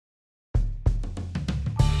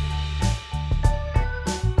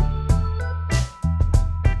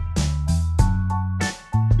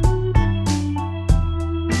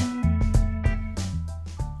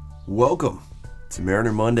welcome to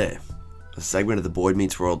Mariner Monday, a segment of the Boyd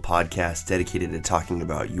Meets World podcast dedicated to talking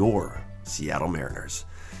about your Seattle Mariners.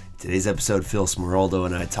 In today's episode, Phil Smeraldo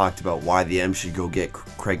and I talked about why the M's should go get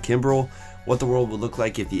Craig Kimbrel, what the world would look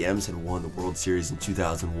like if the M's had won the World Series in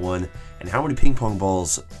 2001, and how many ping pong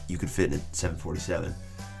balls you could fit in a 747.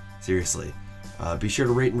 Seriously. Be sure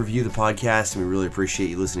to rate and review the podcast, and we really appreciate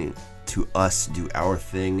you listening to us do our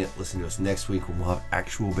thing. Listen to us next week when we'll have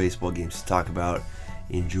actual baseball games to talk about.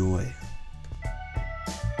 Enjoy.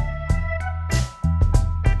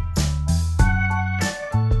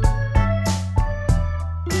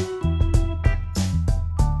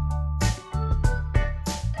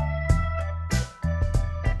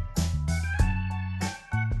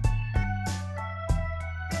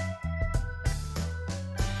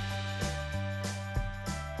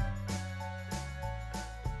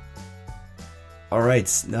 All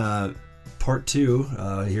right, part two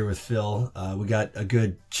here with Phil. We got a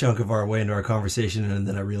good chunk of our way into our conversation, and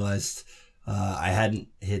then I realized I hadn't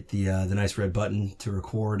hit the nice red button to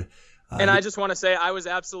record. And I just want to say I was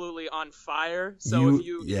absolutely on fire. So if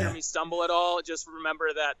you hear me stumble at all, just remember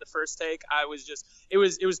that the first take I was just it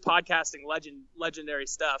was podcasting legendary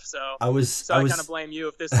stuff. So I kind of blame you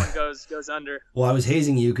if this one goes under. Well, I was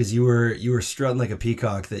hazing you because you were strutting like a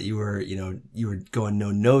peacock that you were going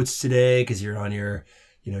no notes today because you're on your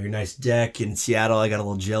nice deck in Seattle. I got a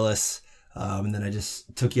little jealous, and then I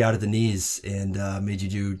just took you out at the knees and made you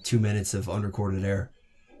do 2 minutes of unrecorded air.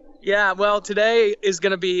 Yeah, well, today is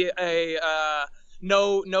going to be a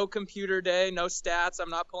no computer day, no stats.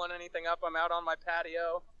 I'm not pulling anything up. I'm out on my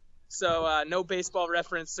patio. So no baseball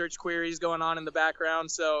reference search queries going on in the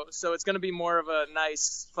background. So it's going to be more of a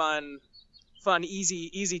nice, fun,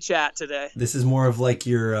 easy chat today. This is more of like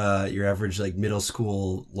your average like middle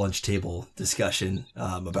school lunch table discussion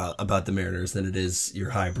about the Mariners than it is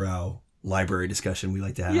your highbrow library discussion we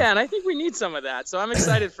like to have. Yeah, and I think we need some of that. So I'm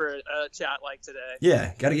excited for a chat like today.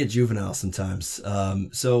 Yeah, got to get juvenile sometimes.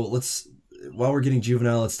 So while we're getting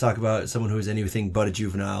juvenile, let's talk about someone who is anything but a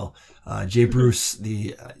juvenile. Jay Bruce,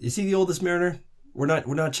 is he the oldest Mariner? We're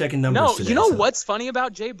not checking numbers No, today. You know what's funny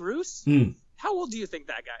about Jay Bruce? How old do you think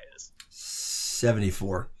that guy is?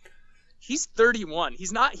 74. He's 31.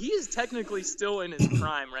 He is technically still in his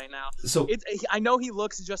prime right now. So I know he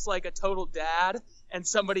looks just like a total dad and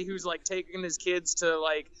somebody who's like taking his kids to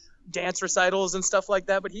like dance recitals and stuff like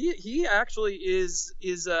that. But he actually is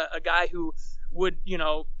a guy who would,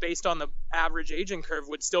 based on the average aging curve,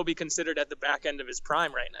 would still be considered at the back end of his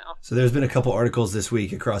prime right now. So there's been a couple articles this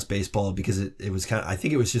week across baseball because it was I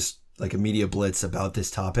think it was just like a media blitz about this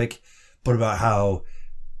topic, but about how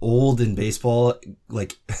old in baseball,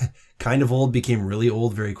 like kind of old, became really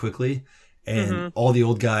old very quickly. And all the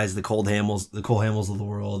old guys, the Cole Hamels of the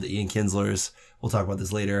world, the Ian Kinslers, we'll talk about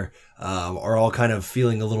this later, are all kind of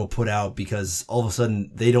feeling a little put out because all of a sudden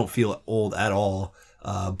they don't feel old at all.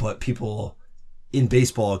 But people in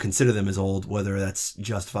baseball consider them as old, whether that's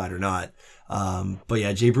justified or not. But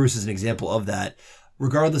yeah, Jay Bruce is an example of that.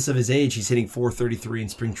 Regardless of his age, he's hitting .433 in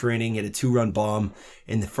spring training, hit a 2-run bomb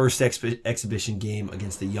in the first exhibition game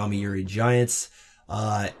against the Yomiuri Giants.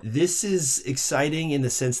 This is exciting in the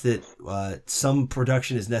sense that some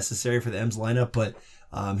production is necessary for the M's lineup, but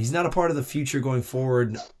he's not a part of the future going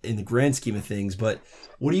forward in the grand scheme of things. But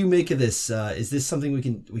what do you make of this? Is this something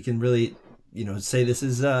we can really say this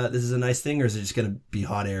is a nice thing, or is it just going to be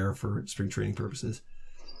hot air for spring training purposes?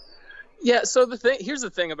 Yeah, so here's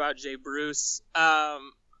the thing about Jay Bruce.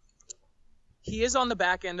 He is on the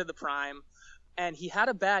back end of the prime, and he had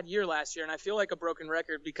a bad year last year, and I feel like a broken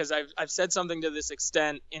record because I've said something to this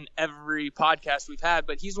extent in every podcast we've had,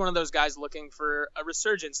 but he's one of those guys looking for a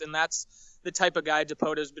resurgence, and that's the type of guy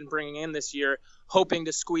Dapota's been bringing in this year, hoping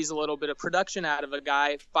to squeeze a little bit of production out of a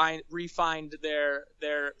guy, refine their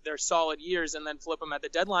solid years, and then flip them at the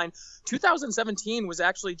deadline. 2017 was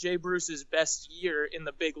actually Jay Bruce's best year in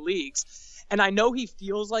the big leagues, and I know he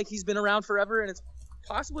feels like he's been around forever, and it's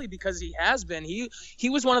possibly because he has been. He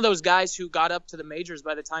was one of those guys who got up to the majors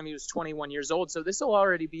by the time he was 21 years old, so this will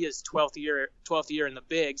already be his 12th year in the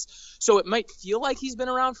bigs. So it might feel like he's been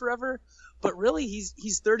around forever, but really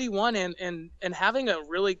he's 31 and having a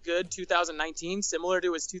really good 2019, similar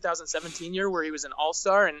to his 2017 year where he was an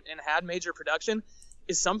all-star and had major production,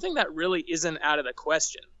 is something that really isn't out of the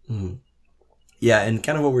question. Mm-hmm. Yeah, and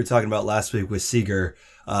kind of what we were talking about last week with Seager,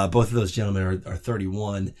 both of those gentlemen are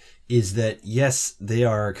 31, is that, yes, they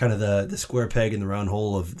are kind of the square peg in the round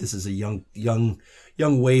hole of this is a young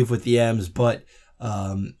wave with the M's, but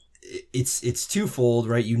it's twofold,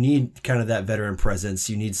 right? You need kind of that veteran presence.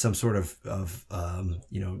 You need some sort of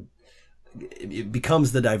it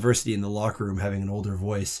becomes the diversity in the locker room having an older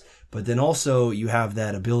voice, but then also you have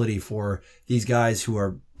that ability for these guys who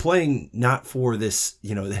are playing not for this,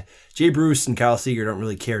 Jay Bruce and Kyle Seager don't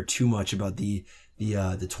really care too much about the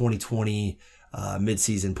 2020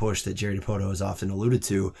 midseason push that Jerry Dipoto has often alluded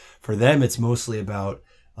to. For them, it's mostly about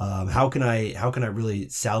how can I really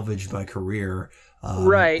salvage my career.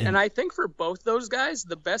 Right. And I think for both those guys,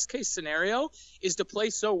 the best case scenario is to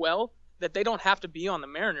play so well that they don't have to be on the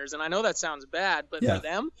Mariners. And I know that sounds bad, but for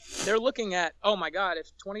them, they're looking at, oh my God, if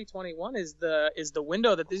 2021 is the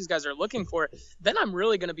window that these guys are looking for, then I'm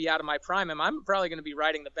really going to be out of my prime, and I'm probably going to be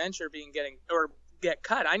riding the bench or get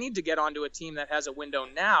cut. I need to get onto a team that has a window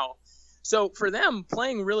now. So for them,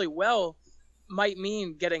 playing really well might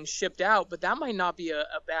mean getting shipped out, but that might not be a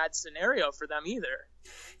bad scenario for them either.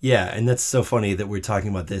 Yeah, and that's so funny that we're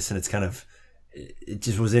talking about this, and it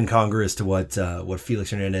just was incongruous to what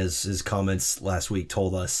Felix Hernandez's comments last week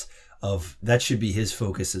told us of that should be his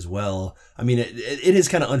focus as well. I mean, it is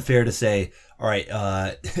kind of unfair to say, all right,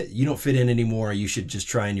 you don't fit in anymore. You should just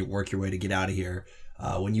try and work your way to get out of here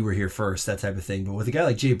when you were here first, that type of thing. But with a guy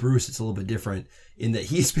like Jay Bruce, it's a little bit different in that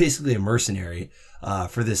he's basically a mercenary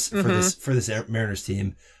for this Mariners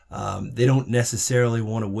team. They don't necessarily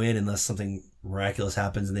want to win unless something miraculous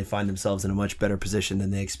happens and they find themselves in a much better position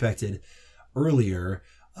than they expected earlier.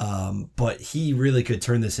 But he really could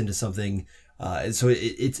turn this into something. So it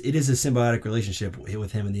is a symbiotic relationship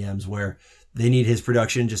with him and the M's where they need his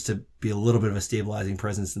production just to be a little bit of a stabilizing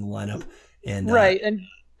presence in the lineup. And go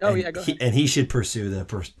ahead. And he should pursue the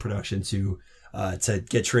production to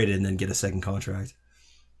get traded and then get a second contract.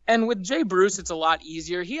 And with Jay Bruce, it's a lot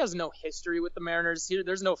easier. He has no history with the Mariners.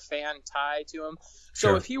 There's no fan tie to him.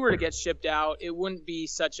 So if he were to get shipped out, it wouldn't be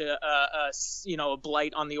such a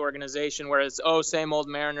blight on the organization. Whereas, same old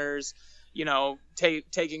Mariners,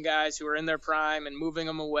 taking guys who are in their prime and moving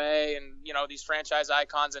them away, and these franchise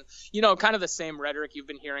icons, and kind of the same rhetoric you've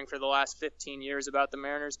been hearing for the last 15 years about the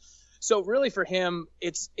Mariners. So really for him,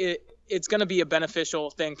 it's going to be a beneficial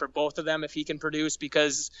thing for both of them if he can produce,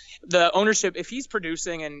 because the ownership, if he's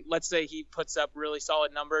producing and let's say he puts up really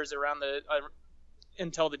solid numbers around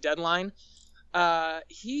until the deadline,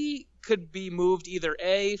 he could be moved either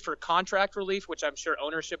A, for contract relief, which I'm sure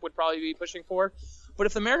ownership would probably be pushing for. But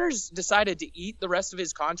if the Mariners decided to eat the rest of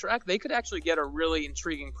his contract, they could actually get a really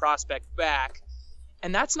intriguing prospect back.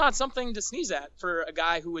 And that's not something to sneeze at for a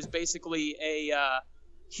guy who was basically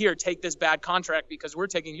here, take this bad contract because we're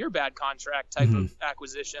taking your bad contract type of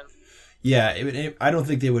acquisition. Yeah, I don't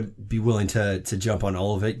think they would be willing to jump on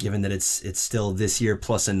all of it, given that it's still this year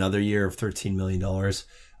plus another year of $13 million.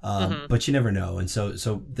 But you never know. And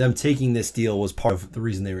so them taking this deal was part of the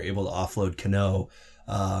reason they were able to offload Cano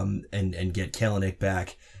and get Kalanick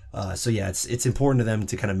back. It's important to them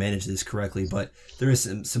to kind of manage this correctly, but there is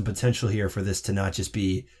some potential here for this to not just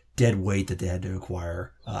be dead weight that they had to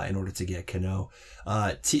acquire in order to get Cano.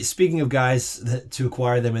 Speaking of guys to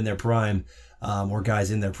acquire them in their prime, or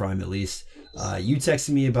guys in their prime at least, you texted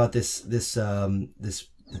me about this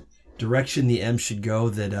direction the M should go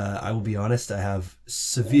that I will be honest, I have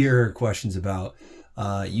severe questions about.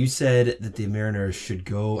 You said that the Mariners should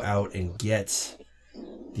go out and get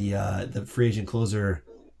the free agent closer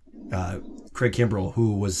Craig Kimbrel,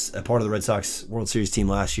 who was a part of the Red Sox World Series team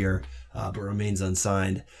last year, but remains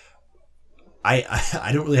unsigned.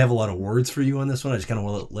 I don't really have a lot of words for you on this one. I just kind of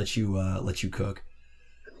want to let you cook.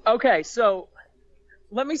 Okay, so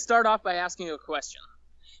let me start off by asking you a question.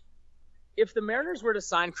 If the Mariners were to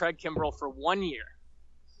sign Craig Kimbrel for 1 year,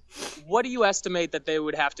 what do you estimate that they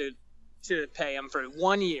would have to pay him for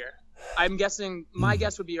 1 year? I'm guessing my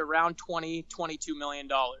guess would be around $22 million.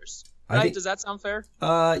 Right? Does that sound fair?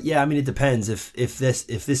 Yeah. I mean, it depends. If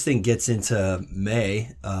this thing gets into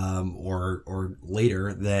May, or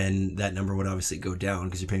later, then that number would obviously go down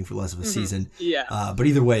because you're paying for less of a season. Yeah. But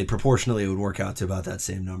either way, proportionally, it would work out to about that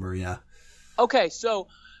same number. Yeah. Okay. So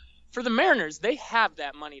for the Mariners, they have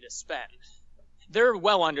that money to spend. They're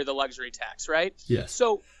well under the luxury tax, right? Yes.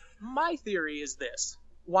 So my theory is this: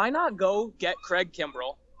 why not go get Craig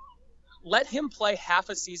Kimbrel, let him play half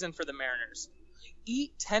a season for the Mariners?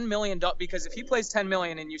 Eat $10 million, because if he plays $10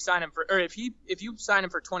 million and you sign him for, or if you sign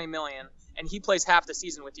him for $20 million and he plays half the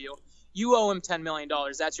season with you, you owe him $10 million.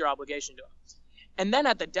 That's your obligation to him. And then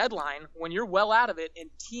at the deadline, when you're well out of it,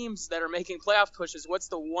 in teams that are making playoff pushes, what's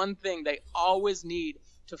the one thing they always need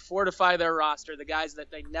to fortify their roster? The guys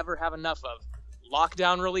that they never have enough of,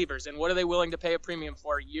 lockdown relievers. And what are they willing to pay a premium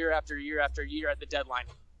for year after year after year at the deadline?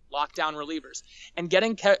 Lockdown relievers. And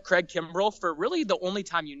getting Craig Kimbrel for really the only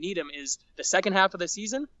time you need him is the second half of the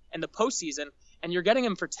season and the postseason, and you're getting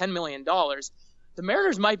him for $10 million. the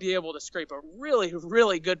Mariners might be able to scrape a really,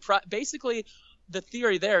 really good basically, the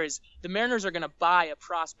theory there is the Mariners are going to buy a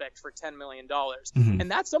prospect for $10 million. Mm-hmm.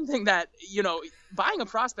 And that's something that, buying a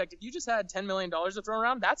prospect, if you just had $10 million to throw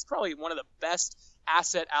around, that's probably one of the best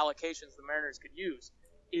asset allocations the Mariners could use,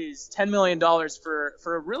 is $10 million for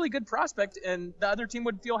a really good prospect. And the other team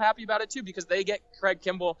would feel happy about it too, because they get Craig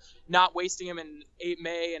Kimbrel, not wasting him in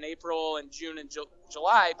May and April and June and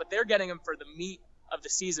July, but they're getting him for the meat of the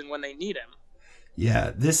season when they need him.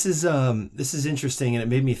 Yeah, this is interesting, and it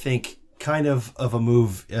made me think kind of a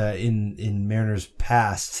move in Mariners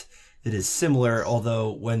past that is similar,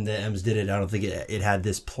 although when the M's did it, I don't think it had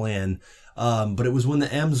this plan. But it was when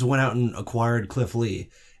the M's went out and acquired Cliff Lee,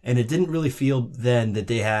 and it didn't really feel then that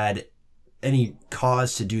they had any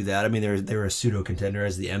cause to do that. I mean, they were a pseudo contender,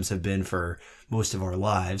 as the M's have been for most of our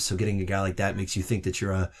lives. So getting a guy like that makes you think that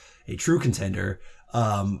you're a true contender.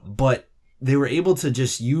 But they were able to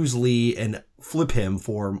just use Lee and flip him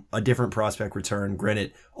for a different prospect return.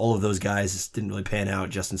 Granted, all of those guys didn't really pan out.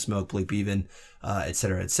 Justin Smoke, Blake Beavan, et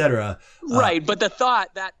cetera, et cetera. Right, but that thought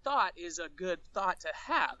is a good thought to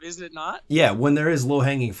have, is it not? Yeah, when there is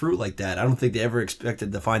low-hanging fruit like that, I don't think they ever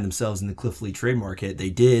expected to find themselves in the Cliff Lee trade market. They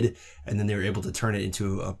did, and then they were able to turn it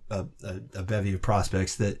into a bevy of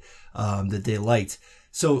prospects that they liked.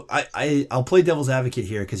 So I'll play devil's advocate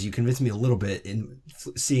here, because you convinced me a little bit in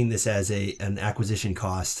seeing this as an acquisition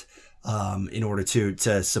cost in order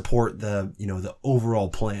to support the overall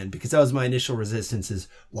plan, because that was my initial resistance, is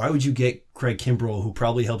why would you get Craig Kimbrel, who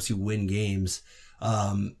probably helps you win games,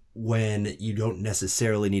 when you don't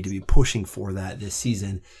necessarily need to be pushing for that this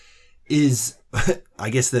season? Is I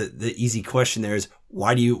guess the easy question there is,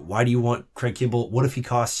 why do you want Craig Kimbrel? What if he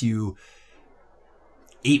costs you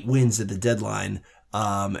 8 wins at the deadline?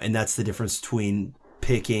 And that's the difference between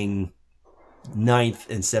picking 9th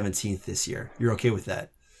and 17th this year. You're okay with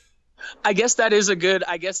that? I guess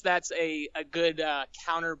that's a good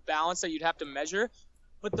counterbalance that you'd have to measure.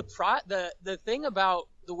 But the thing about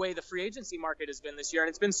the way the free agency market has been this year, and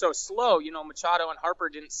it's been so slow, Machado and Harper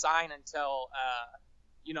didn't sign until,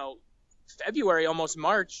 February, almost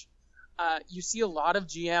March. You see a lot of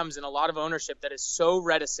GMs and a lot of ownership that is so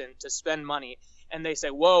reticent to spend money. And they say,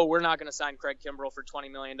 whoa, we're not going to sign Craig Kimbrel for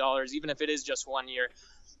 $20 million, even if it is just 1 year.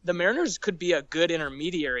 The Mariners could be a good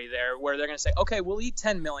intermediary there, where they're going to say, okay, we'll eat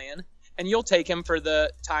 $10 million, and you'll take him for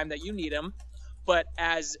the time that you need him. But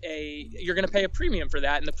you're going to pay a premium for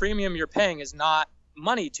that. And the premium you're paying is not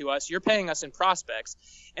money to us. You're paying us in prospects.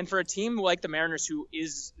 And for a team like the Mariners, who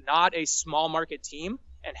is not a small market team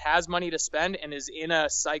and has money to spend and is in a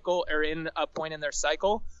cycle, or in a point in their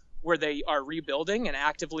cycle where they are rebuilding and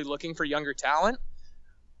actively looking for younger talent,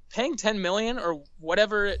 paying $10 million or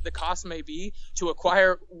whatever the cost may be to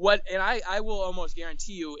acquire and I will almost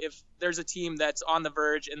guarantee you, if there's a team that's on the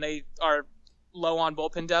verge and they are low on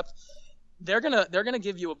bullpen depth, they're gonna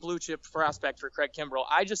give you a blue chip prospect for Craig Kimbrel.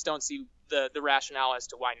 I just don't see the rationale as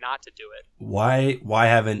to why not to do it.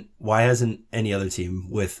 Why hasn't any other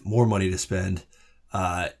team with more money to spend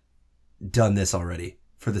done this already,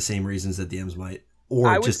 for the same reasons that the M's might? Or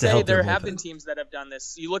I would just say to help there their have bullpen? been teams that have done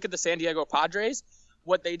this. You look at the San Diego Padres,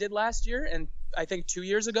 what they did last year, and I think 2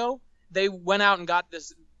 years ago, they went out and got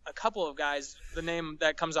a couple of guys. The name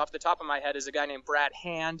that comes off the top of my head is a guy named Brad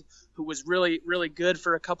Hand, who was really, really good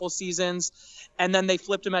for a couple seasons, and then they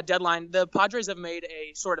flipped him at deadline. The Padres have made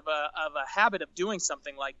a sort of a habit of doing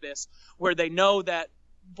something like this, where they know that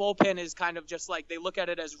bullpen is kind of just like, they look at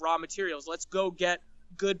it as raw materials. Let's go get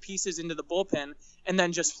good pieces into the bullpen and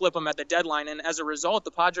then just flip them at the deadline. And as a result,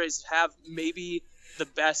 the Padres have maybe the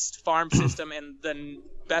best farm system and the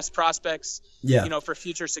best prospects, for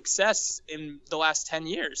future success in the last 10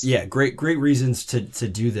 years. Yeah, great reasons to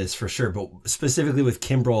do this for sure. But specifically with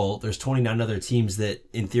Kimbrel, there's 29 other teams that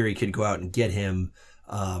in theory could go out and get him,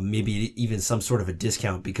 maybe even some sort of a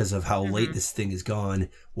discount because of how late this thing is gone.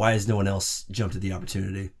 Why has no one else jumped at the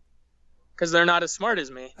opportunity? Because they're not as smart as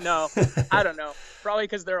me. No, I don't know. Probably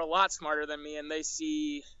because they're a lot smarter than me, and they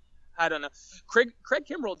see, I don't know. Craig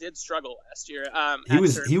Kimbrel did struggle last year.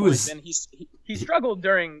 He struggled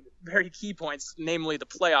during very key points, namely the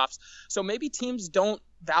playoffs. So maybe teams don't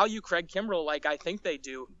value Craig Kimbrel like I think they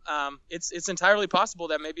do. It's entirely possible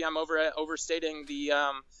that maybe I'm overstating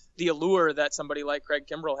the allure that somebody like Craig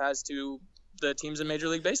Kimbrel has to the teams in Major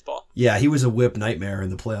League Baseball. Yeah, he was a whip nightmare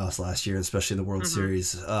in the playoffs last year, especially in the World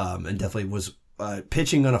Series, and definitely was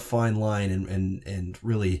pitching on a fine line and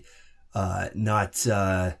really not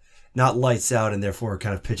lights out, and therefore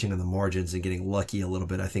kind of pitching on the margins and getting lucky a little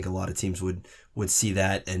bit. I think a lot of teams would see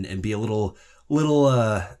that and be a little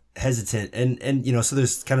hesitant, and so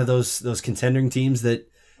there's kind of those contending teams that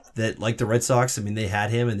like the Red Sox. I mean, they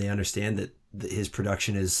had him and they understand that his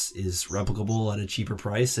production is replicable at a cheaper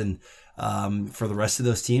price. And for the rest of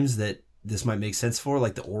those teams that this might make sense for,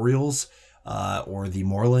 like the Orioles or the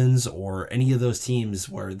Marlins or any of those teams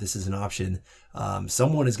where this is an option,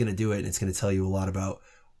 someone is going to do it, and it's going to tell you a lot about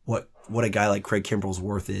what a guy like Craig Kimbrel's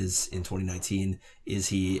worth is in 2019. Is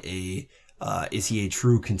he a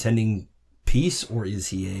true contending piece, or is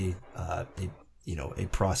he a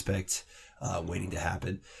prospect waiting to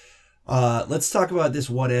happen? Let's talk about this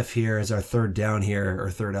what if here as our third down here, or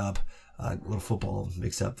third up. A little football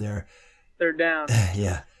mix up there. Third down.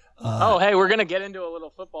 Yeah. Hey, we're gonna get into a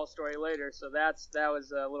little football story later, so that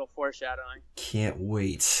was a little foreshadowing. Can't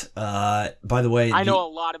wait. By the way, I know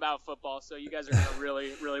a lot about football, so you guys are gonna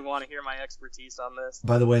really, really want to hear my expertise on this.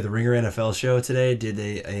 By the way, the Ringer NFL show today did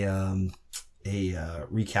a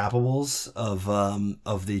recapables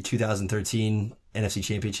of the 2013 NFC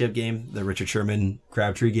Championship game, the Richard Sherman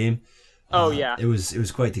Crabtree game. Yeah, it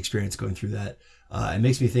was quite the experience going through that. It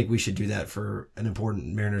makes me think we should do that for an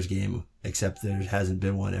important Mariners game, except there hasn't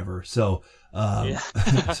been one ever. So,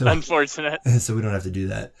 unfortunate. So we don't have to do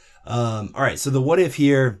that. All right. So the what if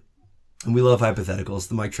here, and we love hypotheticals.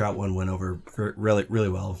 The Mike Trout one went over really, really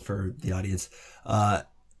well for the audience.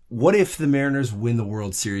 What if the Mariners win the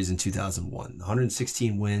World Series in 2001?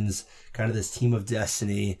 116 wins, kind of this team of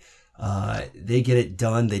destiny. They get it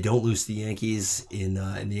done. They don't lose to the Yankees in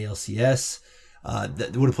the ALCS.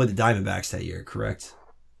 They would have played the Diamondbacks that year, correct?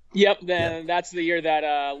 Yep. That's the year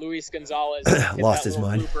that Luis Gonzalez lost his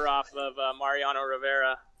mind. Blooper off of Mariano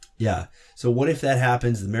Rivera. Yeah. So what if that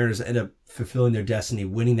happens? The Mariners end up fulfilling their destiny,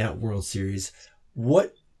 winning that World Series.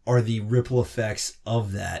 What are the ripple effects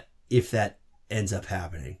of that if that ends up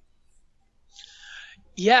happening?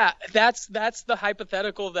 Yeah, that's the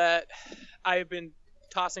hypothetical that I've been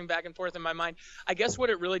tossing back and forth in my mind. I guess what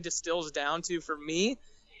it really distills down to for me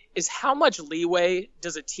is how much leeway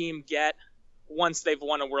does a team get once they've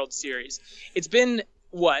won a World Series? It's been,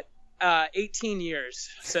 18 years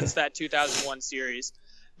since that 2001 series.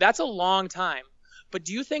 That's a long time. But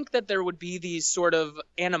do you think that there would be these sort of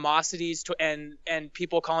animosities and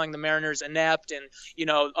people calling the Mariners inept and,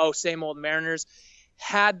 same old Mariners,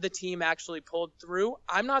 had the team actually pulled through?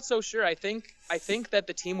 I'm not so sure. I think that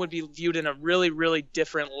the team would be viewed in a really, really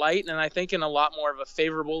different light, and I think in a lot more of a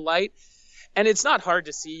favorable light. And it's not hard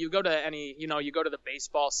to see. You go to you go to the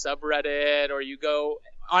baseball subreddit, or you go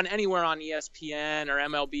on anywhere on ESPN or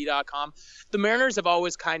MLB.com. The Mariners have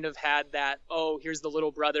always kind of had that, here's the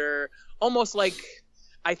little brother, almost like,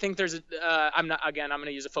 I think there's I'm going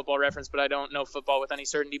to use a football reference, but I don't know football with any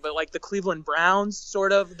certainty, but like the Cleveland Browns,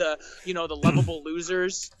 sort of the lovable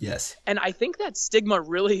losers. Yes. And I think that stigma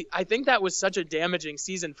I think that was such a damaging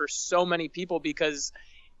season for so many people, because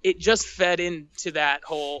it just fed into that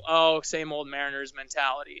whole, same old Mariners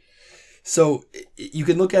mentality. So you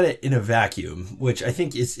can look at it in a vacuum, which I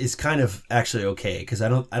think is kind of actually okay, because I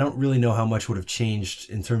don't really know how much would have changed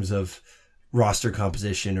in terms of roster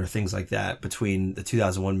composition or things like that between the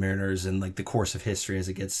 2001 Mariners and like the course of history as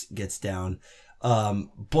it gets down.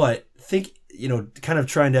 But think, kind of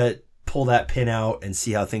trying to pull that pin out and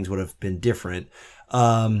see how things would have been different.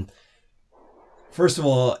 First of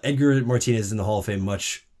all, Edgar Martinez is in the Hall of Fame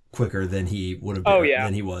much quicker than he would have been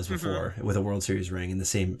than he was before, with a World Series ring and the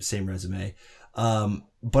same resume.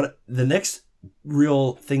 But the next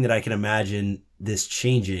real thing that I can imagine this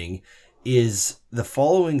changing is the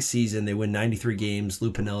following season. They win 93 games.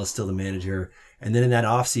 Lou Piniella is still the manager. And then in that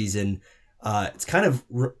offseason, it's kind of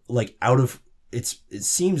like it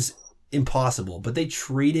seems impossible, but they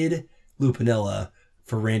traded Lou Piniella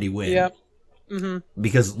for Randy Winn. Yep. Mm-hmm.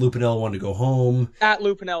 Because Lou Piniella wanted to go home. At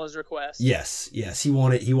Lou Piniella's request. Yes. He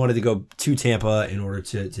wanted to go to Tampa in order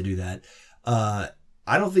to do that. I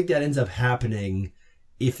don't think that ends up happening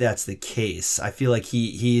if that's the case. I feel like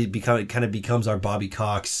he becomes our Bobby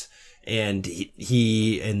Cox, and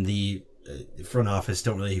he and the front office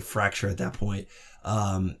don't really fracture at that point.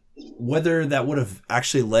 Whether that would have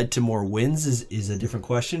actually led to more wins is a different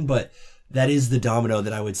question, but that is the domino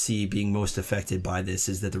that I would see being most affected by this,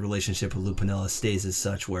 is that the relationship with Lou Piniella stays as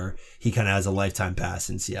such, where he kind of has a lifetime pass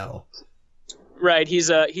in Seattle. Right. He's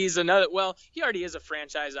another, he already is a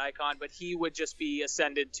franchise icon, but he would just be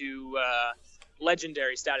ascended to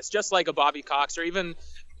legendary status, just like a Bobby Cox, or even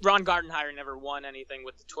Ron Gardenhire never won anything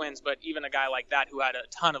with the Twins, but even a guy like that who had a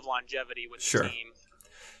ton of longevity with the team.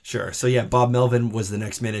 Sure. So yeah, Bob Melvin was the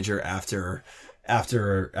next manager after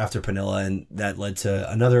Piniella, and that led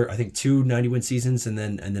to another, I think, 2 90-win seasons, and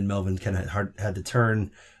then Melvin kind of had to turn,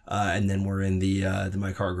 and then we're in the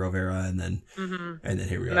Mike Hargrove era, and then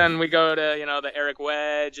here we are. And then we go to the Eric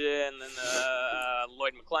Wedge, and then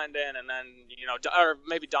Lloyd McClendon, and then or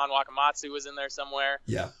maybe Don Wakamatsu was in there somewhere.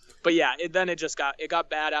 Yeah. But yeah, then it got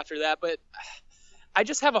bad after that. But I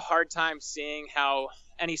just have a hard time seeing how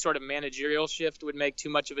any sort of managerial shift would make too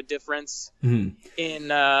much of a difference in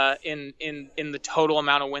the total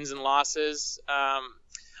amount of wins and losses.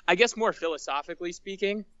 I guess more philosophically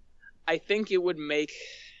speaking, I think it would make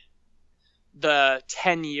the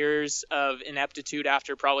 10 years of ineptitude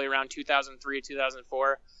after probably around 2003,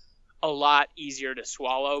 2004 a lot easier to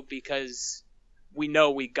swallow, because we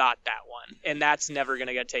know we got that one, and that's never going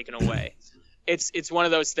to get taken away. It's one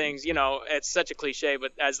of those things, it's such a cliche,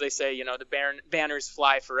 but as they say, the banners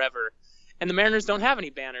fly forever. And the Mariners don't have any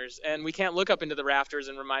banners, and we can't look up into the rafters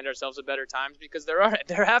and remind ourselves of better times, because there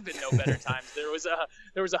have been no better times. There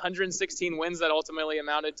was 116 wins that ultimately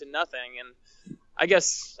amounted to nothing, and I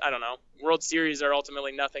guess, I don't know, World Series are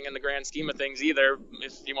ultimately nothing in the grand scheme of things either,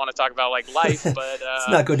 if you want to talk about like life. But let's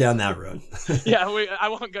not go down that road. Yeah, I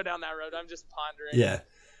won't go down that road. I'm just pondering. Yeah.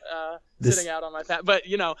 Sitting out on my fat, but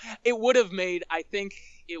it would have made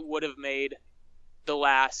the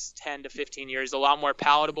last 10 to 15 years a lot more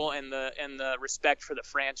palatable, and the respect for the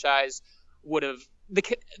franchise would have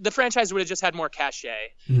the franchise would have just had more cachet.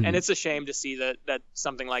 And it's a shame to see that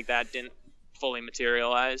something like that didn't fully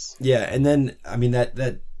materialize. Yeah, and then I mean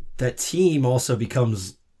that team also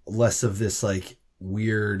becomes less of this like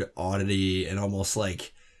weird oddity and almost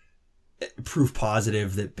like proof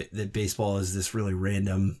positive that baseball is this really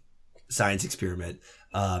random science experiment.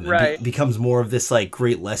 Right. Becomes more of this like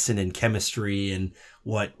great lesson in chemistry and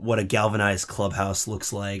what a galvanized clubhouse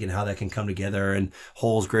looks like and how that can come together, and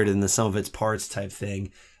wholes greater than the sum of its parts type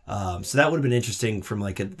thing. So that would have been interesting from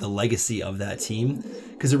like the legacy of that team,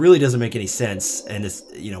 because it really doesn't make any sense. And it's,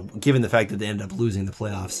 given the fact that they ended up losing the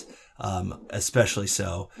playoffs, especially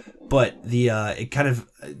so. But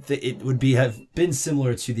it would have been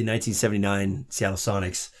similar to the 1979 Seattle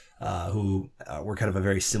Sonics, who were kind of a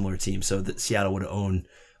very similar team. So that Seattle would have owned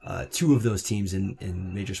two of those teams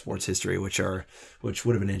in major sports history, which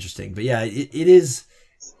would have been interesting. But yeah, it is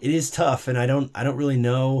tough, and I don't really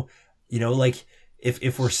know, like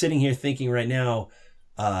if we're sitting here thinking right now,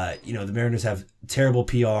 the Mariners have terrible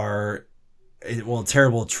PR,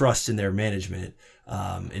 terrible trust in their management,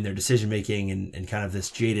 in their decision making, and kind of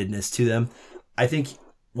this jadedness to them. I think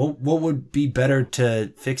what would be better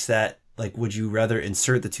to fix that? Like, would you rather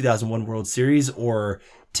insert the 2001 World Series or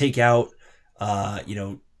take out,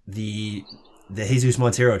 the Jesus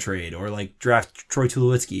Montero trade, or like draft Troy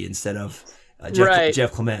Tulowitzki instead of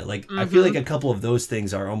Jeff Clement? Like, I feel like a couple of those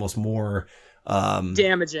things are almost more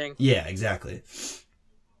damaging. Yeah, exactly.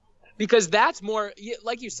 Because that's more,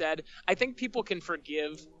 like you said, I think people can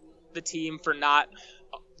forgive the team for not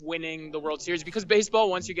winning the World Series, because baseball,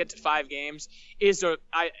 once you get to 5 games,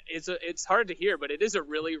 it's hard to hear, but it is a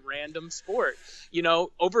really random sport.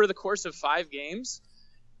 Over the course of 5 games,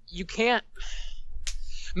 you can't.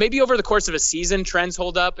 Maybe over the course of a season, trends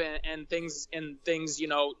hold up and things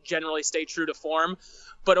generally stay true to form,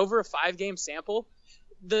 but over a 5-game sample,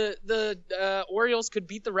 the Orioles could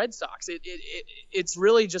beat the Red Sox. It's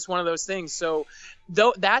really just one of those things. So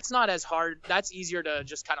though that's not as hard, that's easier to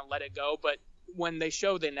just kind of let it go. But when they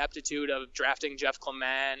show the ineptitude of drafting Jeff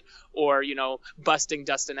Clement, or busting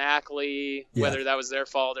Dustin Ackley, whether that was their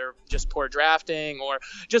fault or just poor drafting, or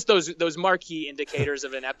just those marquee indicators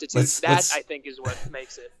of ineptitude, I think is what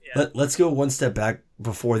makes it. Yeah. Let's go one step back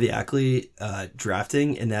before the Ackley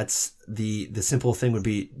drafting, and that's the simple thing would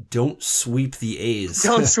be, don't sweep the A's.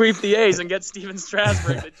 Don't sweep the A's and get Steven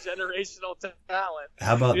Strasburg, the generational talent.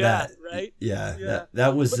 How about that? Right? Yeah.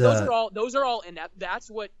 That was. But those are all inept. That's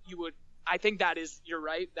what you would. I think that is, you're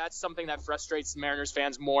right. That's something that frustrates Mariners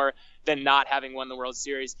fans more than not having won the World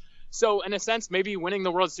Series. So in a sense, maybe winning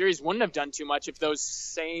the World Series wouldn't have done too much if those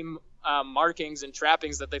same markings and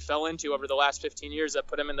trappings that they fell into over the last 15 years that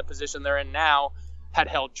put them in the position they're in now had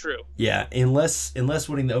held true. Yeah, unless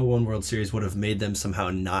winning the 01 World Series would have made them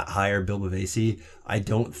somehow not hire Bill Bavasi, I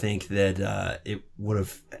don't think that it would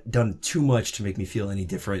have done too much to make me feel any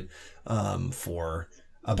different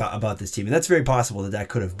about this team. And that's very possible that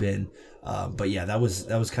could have been. But yeah, that was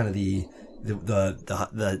kind of the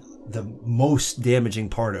most damaging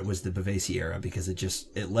part. It was the Bavasi era, because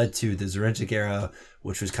it led to the Zorenchik era,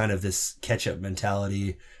 which was kind of this catch-up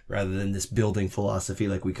mentality rather than this building philosophy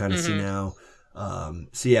like we kind of see now.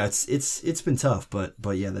 So yeah, it's been tough, but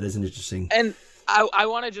yeah, that is an interesting. And I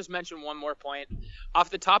want to just mention one more point.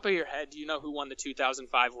 Off the top of your head, do you know who won the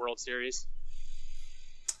 2005 World Series?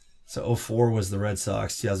 So 04 was the Red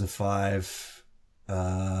Sox. 2005.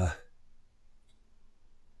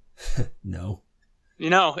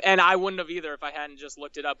 No. And I wouldn't have either if I hadn't just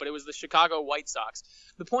looked it up, but it was the Chicago White Sox.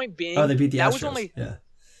 The point being, they beat the Astros. Yeah.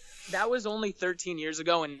 that was only 13 years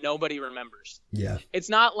ago, and nobody remembers. Yeah. It's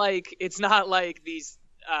not like these.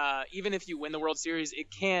 Even if you win the World Series,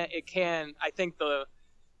 it can. I think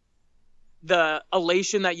the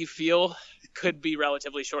elation that you feel could be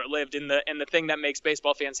relatively short-lived. And the thing that makes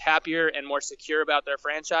baseball fans happier and more secure about their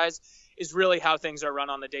franchise is really how things are run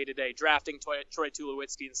on the day-to-day. Drafting Troy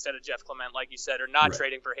Tulowitzki instead of Jeff Clement, like you said, or not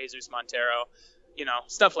trading for Jesus Montero,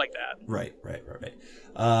 stuff like that. Right.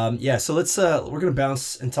 Yeah. So let's we're gonna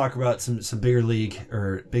bounce and talk about some bigger league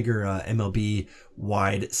or bigger MLB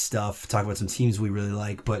wide stuff. Talk about some teams we really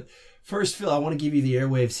like. But first, Phil, I want to give you the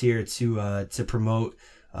airwaves here to promote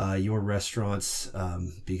your restaurants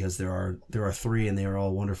because there are 3 and they are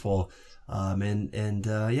all wonderful.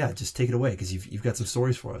 Yeah, just take it away because you've got some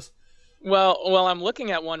stories for us. Well, I'm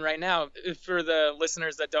looking at one right now. For the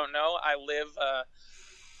listeners that don't know, I live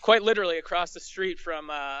quite literally across the street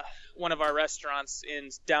from one of our restaurants in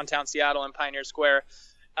downtown Seattle in Pioneer Square.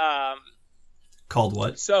 Called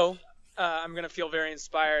what? So I'm going to feel very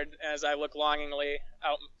inspired as I look longingly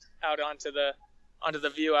out onto the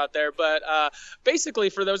view out there. But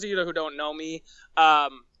basically, for those of you who don't know me,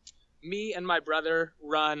 me and my brother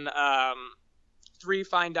run 3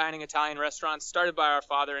 fine dining Italian restaurants started by our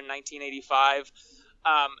father in 1985.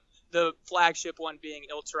 The flagship one being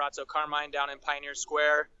Il Terrazzo Carmine down in Pioneer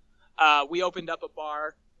Square. We opened up a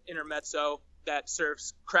bar, Intermezzo, that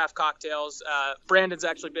serves craft cocktails. Brandon's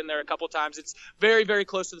actually been there a couple times. It's very, very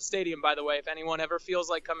close to the stadium, by the way. If anyone ever feels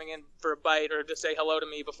like coming in for a bite or to say hello to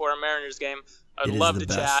me before a Mariners game, I'd love to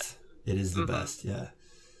chat. It is the best, yeah.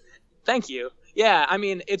 Thank you. Yeah, I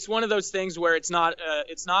mean, it's one of those things where it's not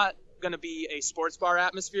going to be a sports bar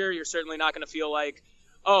atmosphere. You're certainly not going to feel like,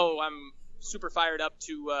 oh, I'm super fired up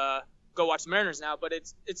to go watch the Mariners now. But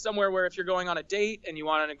it's somewhere where if you're going on a date and you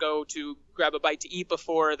want to go to grab a bite to eat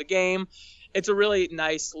before the game, it's a really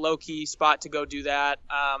nice, low-key spot to go do that.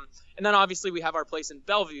 And then obviously we have our place in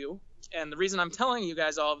Bellevue. And the reason I'm telling you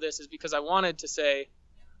guys all of this is because I wanted to say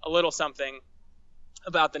a little something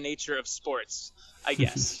about the nature of sports, I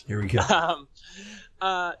guess. Here we go.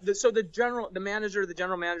 So the general manager,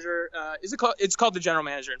 it's called the general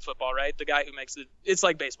manager in football, right? The guy who makes it. It's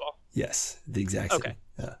like baseball. Yes, the exact same. Okay.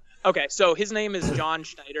 Yeah. Okay, so his name is John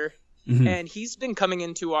Schneider, and he's been coming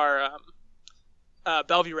into our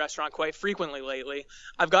Bellevue restaurant quite frequently lately.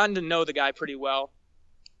 I've gotten to know the guy pretty well,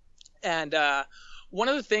 and one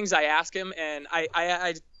of the things I asked him, and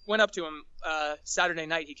I went up to him Saturday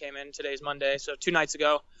night. He came in. Today's Monday, so 2 nights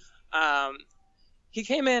ago. He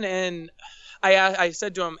came in and I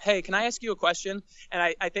said to him, "Hey, can I ask you a question?"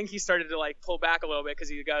 And I think he started to like pull back a little bit because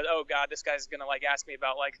he goes, "Oh God, this guy's gonna like ask me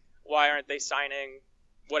about like why aren't they signing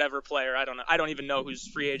whatever player? I don't know. I don't even know who's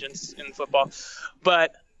free agents in football."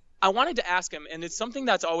 But I wanted to ask him, and it's something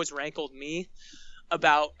that's always rankled me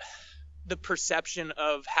about the perception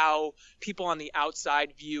of how people on the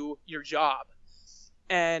outside view your job.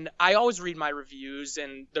 And I always read my reviews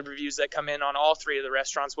and the reviews that come in on all 3 of the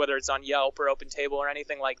restaurants, whether it's on Yelp or OpenTable or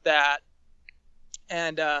anything like that.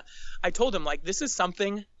 And I told him, like, this is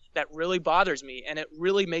something that really bothers me, and it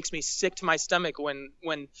really makes me sick to my stomach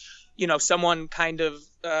when someone kind of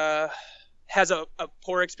has a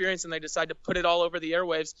poor experience and they decide to put it all over the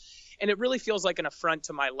airwaves. And it really feels like an affront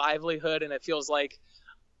to my livelihood, and it feels like,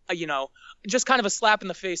 just kind of a slap in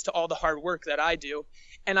the face to all the hard work that I do.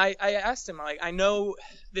 And I asked him, like, I know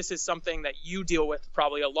this is something that you deal with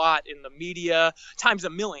probably a lot in the media, times a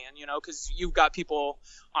million, because you've got people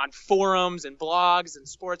on forums and blogs and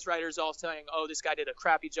sports writers all saying, oh, this guy did a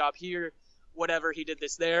crappy job here, whatever, he did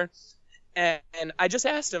this there. And I just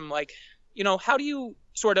asked him, like, how do you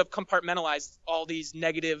sort of compartmentalize all these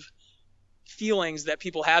negative feelings that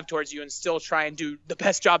people have towards you and still try and do the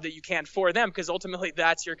best job that you can for them, because ultimately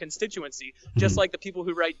that's your constituency. Just like the people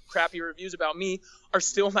who write crappy reviews about me are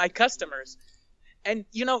still my customers. And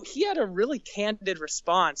he had a really candid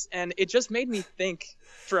response, and it just made me think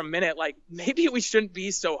for a minute, like, maybe we shouldn't be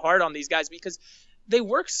so hard on these guys, because they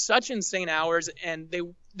work such insane hours, and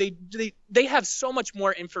they have so much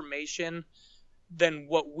more information than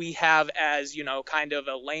what we have as kind of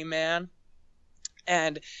a layman.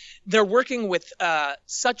 And they're working with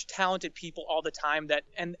such talented people all the time that,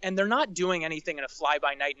 and they're not doing anything in a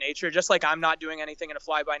fly-by-night nature, just like I'm not doing anything in a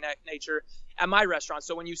fly-by-night nature at my restaurant.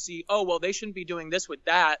 So when you see, oh, well, they shouldn't be doing this with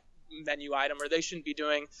that menu item, or they shouldn't be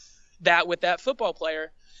doing that with that football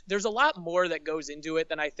player, there's a lot more that goes into it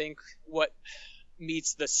than I think what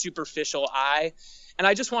meets the superficial eye. And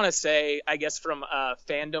I just want to say, I guess from a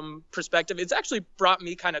fandom perspective, it's actually brought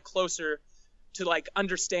me kind of closer to like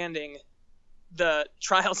understanding the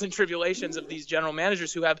trials and tribulations of these general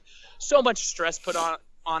managers who have so much stress put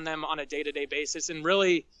on them on a day-to-day basis. And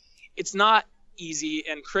really, it's not easy,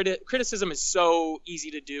 and criticism is so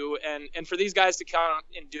easy to do, and for these guys to come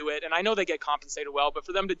and do it, and I know they get compensated well, but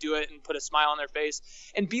for them to do it and put a smile on their face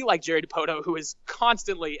and be like Jerry Dipoto, who is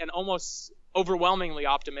constantly and almost overwhelmingly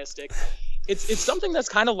optimistic, it's something that's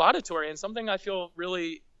kind of laudatory and something I feel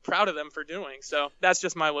really proud of them for doing. So that's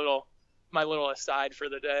just my little aside for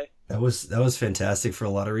the day. That was fantastic for a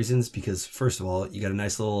lot of reasons, because first of all, you got a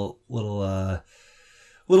nice little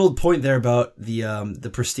point there about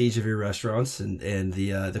the prestige of your restaurants and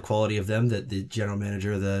the quality of them, that the general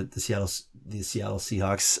manager of the Seattle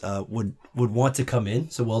Seahawks would want to come in.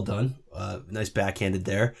 So well done. Nice backhanded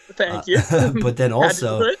there. Thank you. But then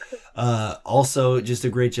also just a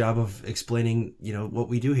great job of explaining, what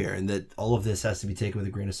we do here, and that all of this has to be taken with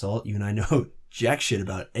a grain of salt. You and I know jack shit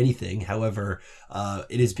about anything. However,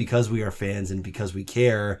 it is because we are fans and because we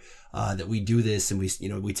care that we do this, and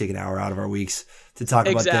we take an hour out of our weeks to talk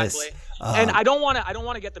about this. And I don't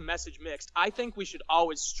want to get the message mixed. I think we should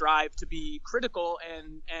always strive to be critical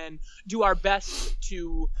and do our best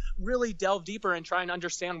to really delve deeper and try and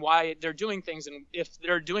understand why they're doing things, and if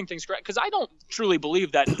they're doing things correct. Because I don't truly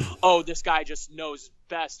believe that, this guy just knows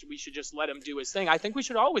best, we should just let him do his thing. I think we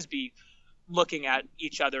should always be looking at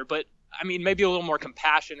each other, but I mean, maybe a little more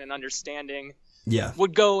compassion and understanding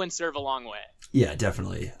would go and serve a long way. Yeah,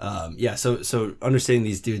 definitely. So understanding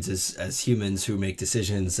these dudes as humans who make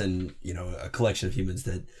decisions, and a collection of humans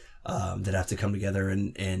that have to come together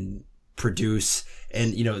and produce.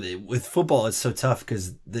 And with football, it's so tough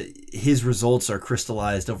because his results are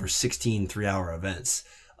crystallized over 16 3-hour events.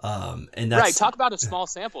 And that's right. Talk about a small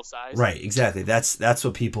sample size. Right. Exactly. That's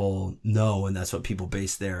what people know, and that's what people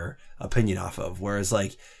base their opinion off of. Whereas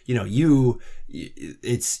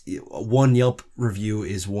it's one Yelp review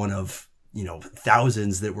is one of,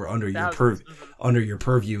 thousands that were under your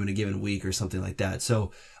purview in a given week or something like that.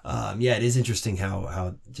 So, it is interesting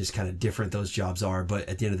how just kind of different those jobs are, but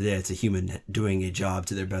at the end of the day, it's a human doing a job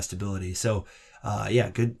to their best ability. So,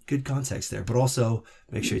 good context there, but also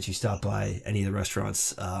make sure that you stop by any of the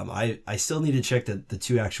restaurants. I still need to check the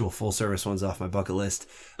two actual full service ones off my bucket list.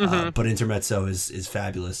 But Intermezzo is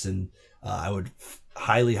fabulous. And, I would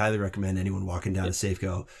highly recommend anyone walking down to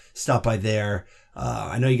Safeco stop by there.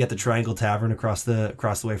 I know you got the Triangle Tavern across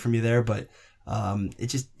the way from you there, but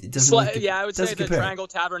it doesn't. I would say the Triangle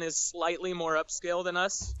Tavern is slightly more upscale than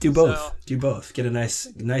us. Do both. Get a nice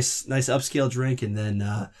upscale drink, and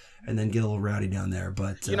then get a little rowdy down there.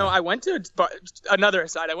 But I went to another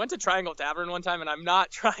aside. I went to Triangle Tavern one time, and I'm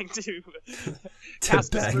not trying to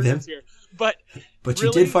cast bag them here, but really,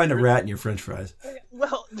 you did find a rat in your French fries.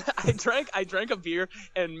 Well, I drank a beer,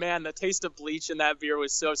 and man, the taste of bleach in that beer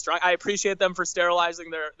was so strong. I appreciate them for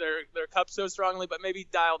sterilizing their cups so strongly, but maybe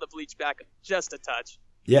dial the bleach back just a touch.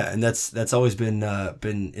 Yeah, and that's always been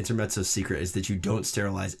Intermezzo's secret, is that you don't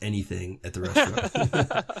sterilize anything at the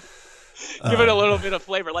restaurant. Give it a little bit of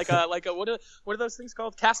flavor, like a what are those things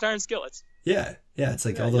called? Cast iron skillets. Yeah, it's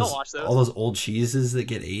like all those old cheeses that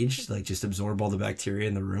get aged, like just absorb all the bacteria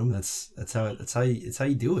in the room. That's how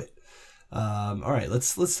you do it. All right,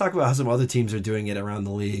 let's talk about how some other teams are doing it around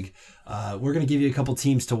the league. We're going to give you a couple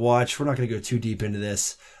teams to watch. We're not going to go too deep into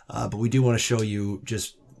this, but we do want to show you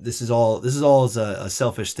just. This is all as a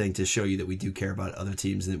selfish thing to show you that we do care about other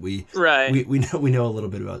teams, and that we know a little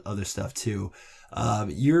bit about other stuff too.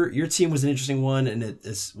 Your team was an interesting one, and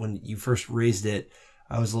it's when you first raised it,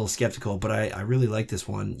 I was a little skeptical, but I really like this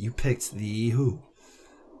one. You picked the who?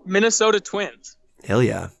 Minnesota Twins. Hell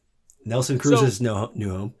yeah. Nelson Cruz's new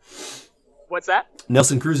home. What's that?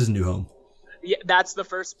 Nelson Cruz's new home. Yeah, that's the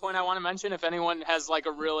first point I want to mention. If anyone has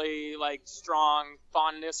a really strong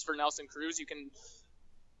fondness for Nelson Cruz, you can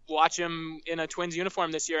watch him in a Twins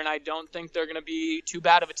uniform this year, and I don't think they're going to be too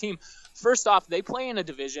bad of a team. First off, they play in a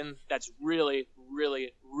division that's really,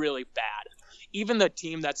 really, really bad. Even the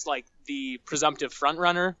team that's the presumptive front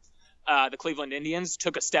runner, the Cleveland Indians,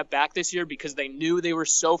 took a step back this year because they knew they were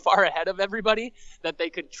so far ahead of everybody that they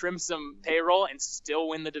could trim some payroll and still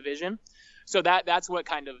win the division. So that's what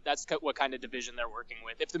kind of division they're working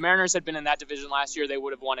with. If the Mariners had been in that division last year, they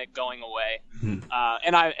would have won it going away.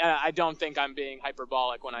 And I don't think I'm being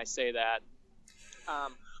hyperbolic when I say that.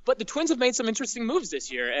 But the Twins have made some interesting moves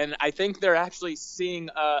this year, and I think they're actually seeing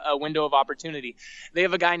a window of opportunity. They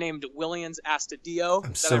have a guy named Willians Astudillo.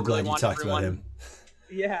 I'm so glad you talked about him.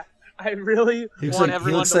 Yeah, I really want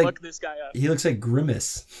everyone to look this guy up. He looks like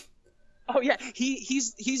Grimace. Oh yeah,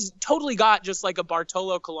 he's totally got just like a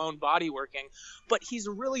Bartolo Colon body working, but he's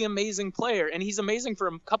a really amazing player, and he's amazing for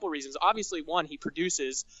a couple reasons. Obviously, one, he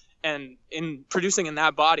produces, and in producing in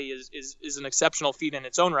that body is an exceptional feat in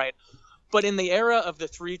its own right. But in the era of the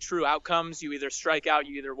three true outcomes, you either strike out,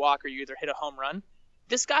 you either walk, or you either hit a home run,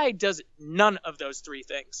 This guy does none of those three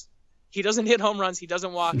things. He doesn't hit home runs, he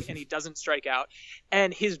doesn't walk, and he doesn't strike out.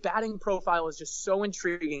 And his batting profile is just so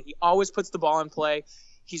intriguing. He always puts the ball in play.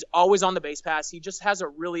 He's always on the base pass. He just has a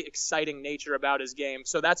really exciting nature about his game.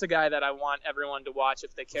 So that's a guy that I want everyone to watch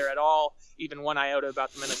if they care at all, even 1 iota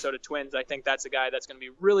about the Minnesota Twins. I think that's a guy that's going to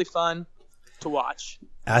be really fun to watch.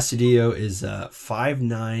 Astudillo is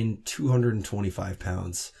 5'9", 225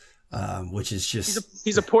 pounds. Which is just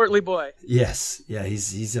he's a portly boy. Yes, yeah,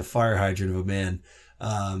 he's a fire hydrant of a man.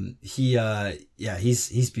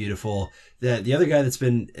 He's beautiful. The other guy that's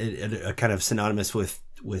been a kind of synonymous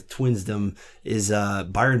with twinsdom is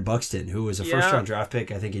Byron Buxton, who was a first round draft pick,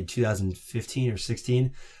 I think in 2015 or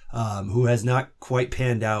 16, who has not quite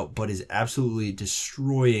panned out, but is absolutely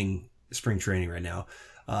destroying spring training right now.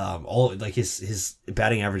 All like his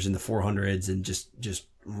batting average in the 400s and just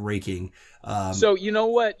raking. So you know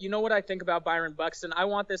what I think about Byron Buxton? I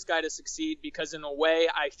want this guy to succeed because in a way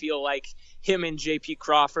I feel like him and JP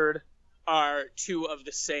Crawford are two of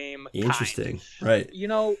the same Interesting. kind. Right. You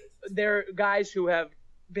know, they're guys who have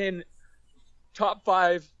been top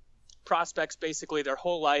 5 prospects basically their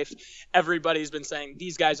whole life. Everybody's been saying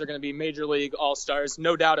these guys are going to be major league all-stars,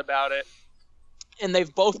 no doubt about it. And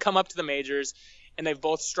they've both come up to the majors and they've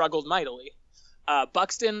both struggled mightily.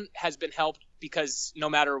 Buxton has been helped because no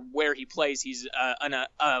matter where he plays, he's an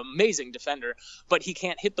amazing defender, but he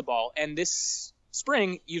can't hit the ball. And this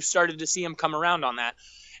spring, you've started to see him come around on that.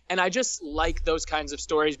 And I just like those kinds of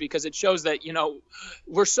stories because it shows that, you know,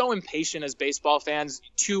 we're so impatient as baseball fans.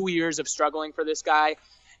 2 years of struggling for this guy.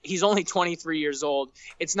 He's only 23 years old.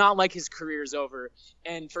 It's not like his career's over.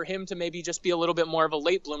 And for him to maybe just be a little bit more of a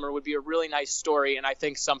late bloomer would be a really nice story. And I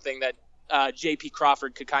think something that JP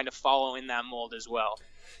Crawford could kind of follow in that mold as well.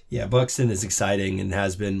 Yeah, Buxton is exciting and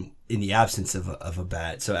has been in the absence of a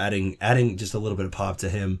bat. So adding just a little bit of pop to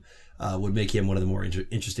him would make him one of the more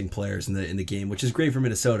interesting players in the game, which is great for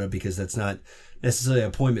Minnesota because that's not necessarily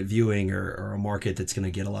appointment viewing or a market that's going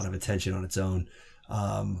to get a lot of attention on its own.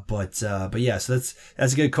 But yeah, so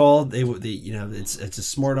that's a good call. They you know, it's a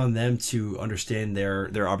smart on them to understand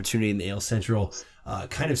their opportunity in the AL Central.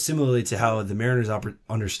 Kind of similarly to how the Mariners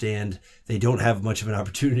understand they don't have much of an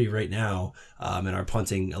opportunity right now, and are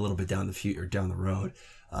punting a little bit down the road.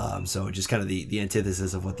 So just kind of the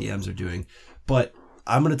antithesis of what the M's are doing. But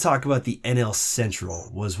I'm going to talk about the NL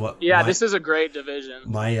Central this is a great division.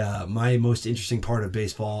 My most interesting part of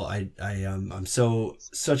baseball. I'm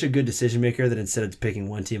such a good decision maker that instead of picking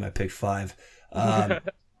one team, I picked 5.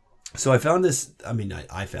 So I found this. I mean,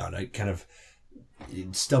 I kind of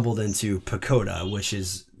stumbled into Pacoda, which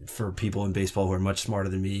is for people in baseball who are much smarter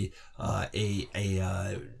than me,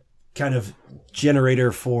 a kind of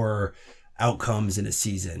generator for outcomes in a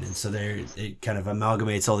season. And so it kind of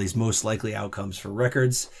amalgamates all these most likely outcomes for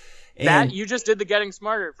records. And that you just did the getting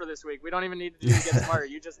smarter for this week. We don't even need to do the get smarter.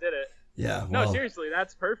 You just did it. Yeah. Well, no, seriously,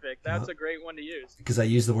 that's perfect. That's a great one to use. Because I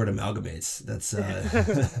use the word amalgamates. That's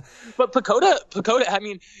But Pacoda, I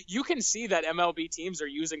mean, you can see that MLB teams are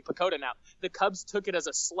using Pacoda now. The Cubs took it as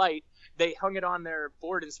a slight. They hung it on their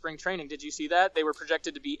board in spring training. Did you see that? They were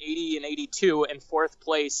projected to be 80 and 82 and 4th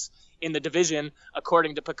place in the division,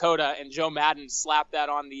 according to Pacoda, and Joe Madden slapped that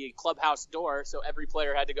on the clubhouse door, so every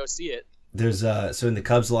player had to go see it. There's so in the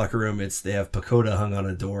Cubs locker room, they have Pacoda hung on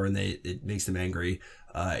a door, and it makes them angry.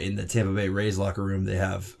 In the Tampa Bay Rays locker room, they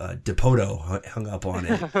have Dipoto hung up on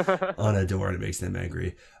it on a door, and it makes them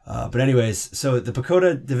angry. But anyways, so the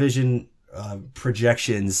Pacoda division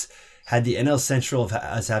projections had the NL Central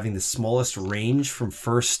as having the smallest range from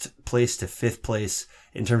 1st place to 5th place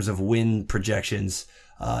in terms of win projections.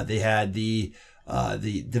 They had the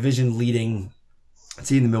division leading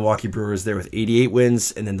team, the Milwaukee Brewers, there with 88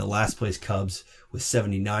 wins, and then the last place Cubs with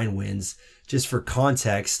 79 wins. Just for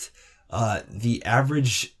context, the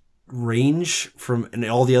average range in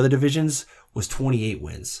all the other divisions was 28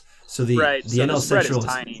 wins. So the NL Central is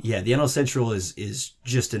tiny. Yeah, the NL Central is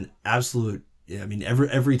just an absolute. I mean,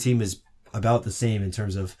 every team is about the same in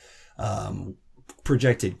terms of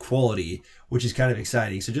projected quality, which is kind of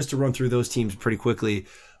exciting. So just to run through those teams pretty quickly,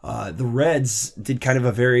 the Reds did kind of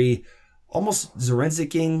a very almost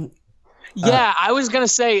Zorenzik-ing. Yeah, I was going to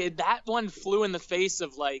say that one flew in the face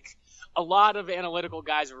of like a lot of analytical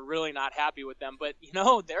guys were really not happy with them, but you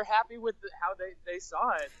know, they're happy with how they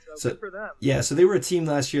saw it. So good for them. Yeah, so they were a team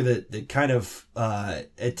last year that kind of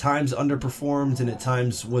at times underperformed and at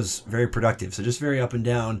times was very productive. So just very up and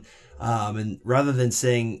down. And rather than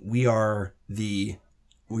saying we are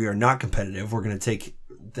not competitive, we're going to take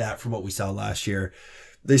that from what we saw last year.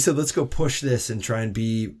 They said, let's go push this and try and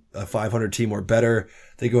be a 500 team or better.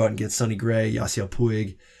 They go out and get Sonny Gray, Yasiel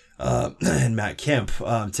Puig, and Matt Kemp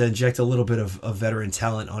to inject a little bit of veteran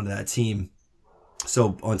talent onto that team.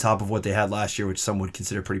 So on top of what they had last year, which some would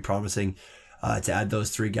consider pretty promising, to add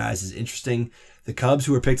those three guys is interesting. The Cubs,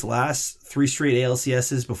 who were picked last, 3 straight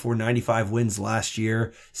ALCSs before 95 wins last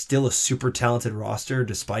year, still a super talented roster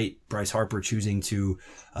despite Bryce Harper choosing to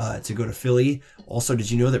go to Philly. Also, did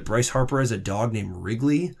you know that Bryce Harper has a dog named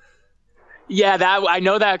Wrigley? Yeah, that I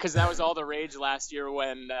know that because that was all the rage last year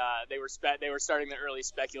when they were starting the early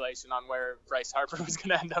speculation on where Bryce Harper was going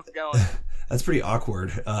to end up going. That's pretty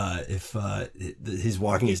awkward. If he's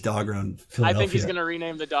walking his dog around Philadelphia, I think he's going to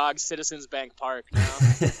rename the dog Citizens Bank Park now.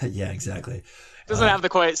 Yeah, exactly. Doesn't have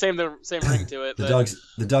the same ring to it.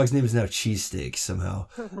 The dog's name is now Cheesesteak somehow.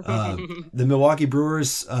 The Milwaukee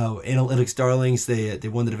Brewers, analytics darlings, they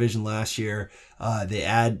won the division last year. They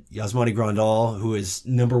add Yasmani Grandal, who is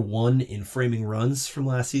number 1 in framing runs from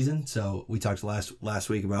last season. So we talked last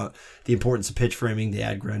week about the importance of pitch framing. They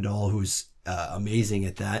add Grandal, who's amazing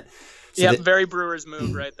at that. So very Brewers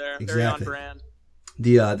move right there. Exactly. Very on brand.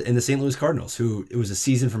 And the St. Louis Cardinals, who it was a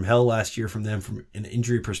season from hell last year from them from an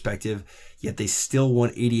injury perspective, yet they still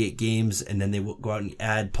won 88 games, and then they will go out and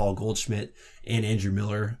add Paul Goldschmidt and Andrew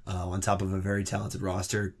Miller on top of a very talented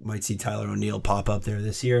roster. Might see Tyler O'Neill pop up there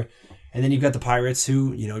this year. And then you've got the Pirates,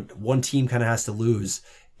 who, one team kind of has to lose.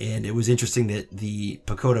 And it was interesting that the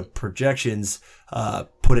Pacoda projections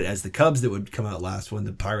put it as the Cubs that would come out last when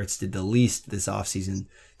the Pirates did the least this offseason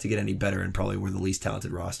to get any better and probably were the least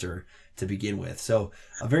talented roster to begin with. So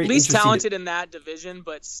a very least talented in that division,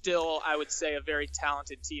 but still I would say a very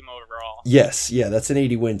talented team overall. Yes, yeah, that's an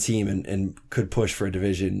 80-win team and could push for a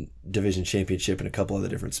division championship in a couple other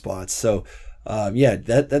different spots. So that's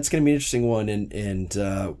going to be an interesting one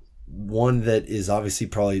and one that is obviously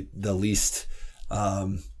probably the least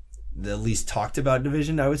talked about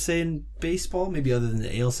division, I would say, in baseball, maybe other than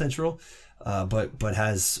the AL Central, but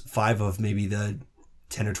has 5 of maybe the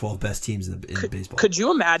 10 or 12 best teams in baseball. Could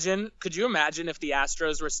you imagine if the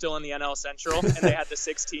Astros were still in the NL Central and they had the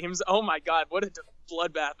 6 teams? Oh my God, what a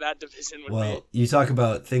bloodbath that division would be. Well, you talk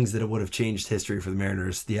about things that would have changed history for the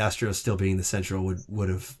Mariners. The Astros still being the Central would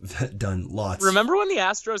have done lots. Remember when the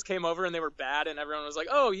Astros came over and they were bad and everyone was like,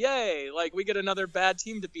 oh yay, like we get another bad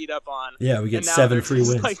team to beat up on. Yeah, we get 7 free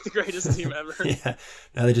wins. Like the greatest team ever. Yeah,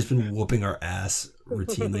 now they've just been whooping our ass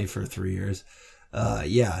routinely for 3 years.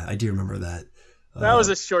 Yeah, I do remember that. That was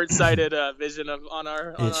a short-sighted vision on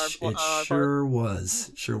our sure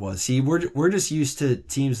was. See, we're just used to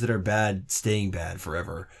teams that are bad staying bad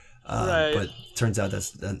forever, right. But turns out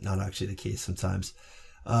that's not actually the case sometimes.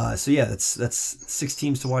 So yeah, that's 6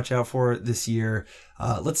 teams to watch out for this year.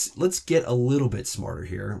 Let's get a little bit smarter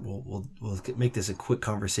here. We'll make this a quick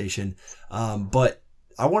conversation, but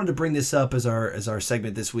I wanted to bring this up as our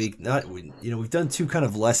segment this week. We've done 2 kind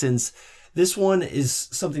of lessons. This one is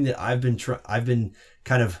something that I've been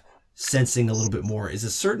kind of sensing a little bit more, is a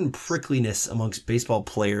certain prickliness amongst baseball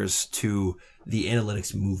players to the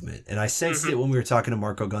analytics movement. And I sensed it when we were talking to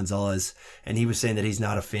Marco Gonzalez, and he was saying that he's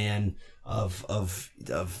not a fan of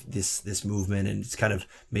this movement, and it's kind of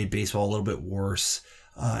made baseball a little bit worse.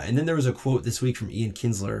 And then there was a quote this week from Ian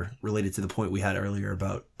Kinsler related to the point we had earlier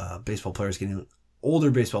about older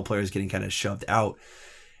baseball players getting kind of shoved out.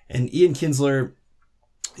 And Ian Kinsler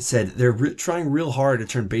said they're trying real hard to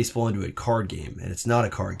turn baseball into a card game, and it's not a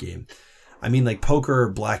card game. I mean, like poker or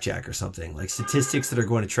blackjack or something, like statistics that are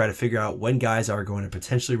going to try to figure out when guys are going to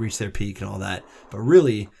potentially reach their peak and all that, but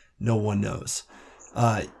really no one knows.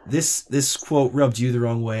 This quote rubbed you the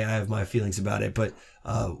wrong way. I have my feelings about it, but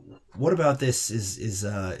what about this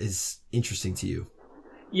is interesting to you?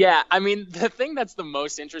 Yeah, I mean, the thing that's the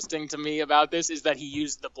most interesting to me about this is that he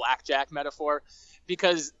used the blackjack metaphor,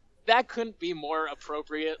 because that couldn't be more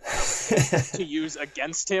appropriate to use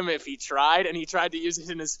against him if he tried, and he tried to use it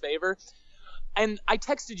in his favor. And I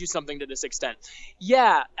texted you something to this extent.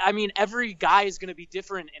 Yeah, I mean, every guy is going to be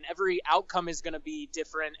different, and every outcome is going to be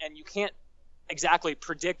different, and you can't exactly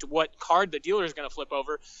predict what card the dealer is going to flip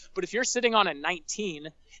over. But if you're sitting on a 19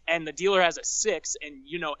 and the dealer has a 6, and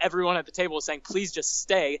everyone at the table is saying, please just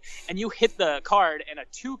stay, and you hit the card and a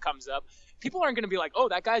 2 comes up, people aren't going to be like, oh,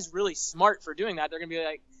 that guy's really smart for doing that. They're going to be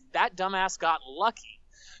like, that dumbass got lucky.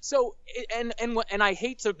 So, and I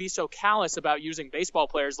hate to be so callous about using baseball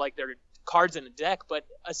players like they're cards in a deck, but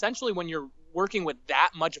essentially when you're working with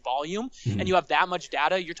that much volume and you have that much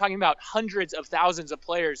data, you're talking about hundreds of thousands of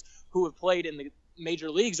players who have played in the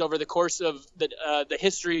major leagues over the course of the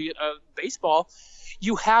history of baseball.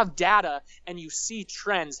 You have data and you see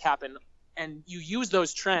trends happen and you use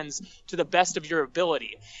those trends to the best of your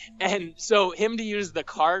ability. And so him to use the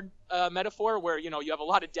card metaphor where, you have a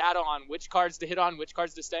lot of data on which cards to hit on, which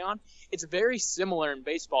cards to stay on, it's very similar in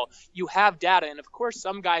baseball. You have data, and of course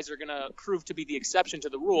some guys are going to prove to be the exception to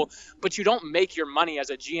the rule, but you don't make your money as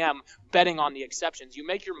a GM betting on the exceptions. You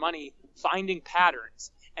make your money finding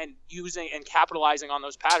patterns and using and capitalizing on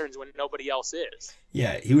those patterns when nobody else is.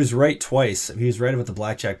 Yeah, he was right twice. He was right about the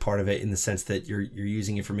blackjack part of it in the sense that you're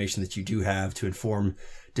using information that you do have to inform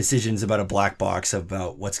decisions about a black box,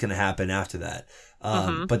 about what's going to happen after that.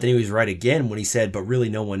 But then he was right again when he said, but really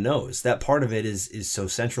no one knows. That part of it is so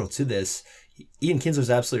central to this. Ian Kinsler's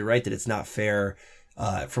absolutely right that it's not fair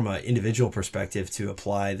from an individual perspective to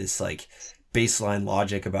apply this like baseline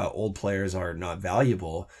logic about old players are not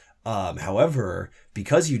valuable. However,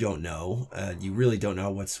 because you don't know, you really don't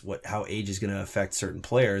know how age is going to affect certain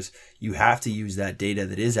players. You have to use that data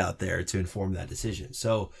that is out there to inform that decision.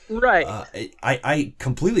 So, right. I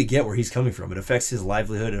completely get where he's coming from. It affects his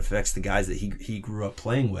livelihood. It affects the guys that he grew up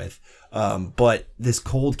playing with. But this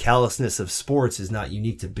cold callousness of sports is not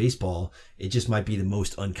unique to baseball. It just might be the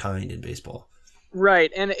most unkind in baseball.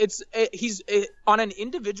 Right. And he's on an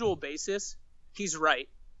individual basis, he's right.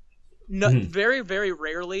 No, very, very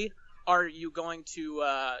rarely are you going to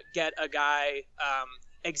get a guy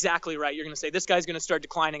exactly right. You're going to say, this guy's going to start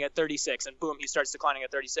declining at 36, and boom, he starts declining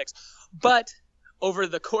at 36. But over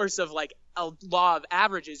the course of like a law of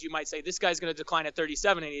averages, you might say, this guy's going to decline at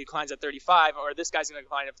 37 and he declines at 35, or this guy's going to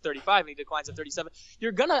decline at 35 and he declines at 37.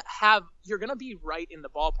 You're going to be right in the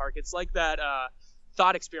ballpark. It's like that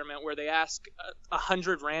thought experiment where they ask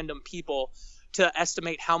 100 random people to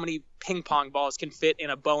estimate how many ping pong balls can fit in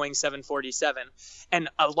a Boeing 747. And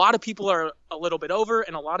a lot of people are a little bit over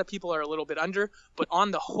and a lot of people are a little bit under, but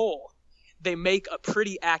on the whole, they make a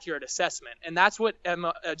pretty accurate assessment. And that's what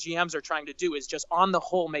GMs are trying to do, is just on the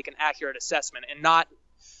whole make an accurate assessment and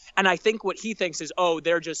I think what he thinks is,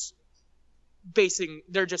 they're just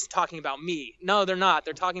talking about me. No, they're not.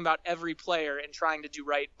 They're talking about every player and trying to do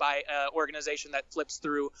right by an organization that flips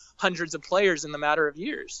through hundreds of players in the matter of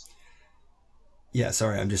years. Yeah,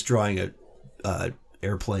 sorry, I'm just drawing a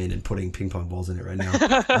airplane and putting ping pong balls in it right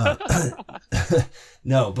now.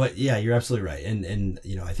 No, but yeah, you're absolutely right, and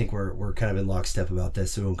I think we're kind of in lockstep about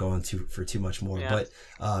this, so we won't go on for too much more. Yeah.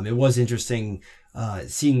 But it was interesting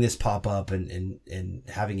seeing this pop up and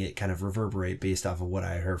having it kind of reverberate based off of what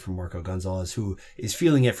I heard from Marco Gonzalez, who is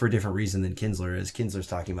feeling it for a different reason than Kinsler is. Kinsler's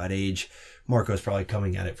talking about age. Marco's probably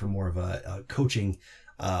coming at it from more of a coaching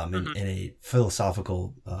and a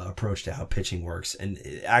philosophical approach to how pitching works. And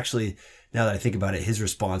actually, now that I think about it, his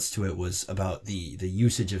response to it was about the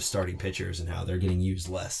usage of starting pitchers and how they're getting used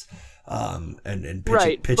less. And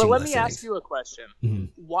pitching but let less me ask you a question. Mm-hmm.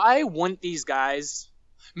 Why wouldn't these guys,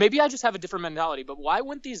 maybe I just have a different mentality, but why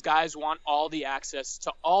wouldn't these guys want all the access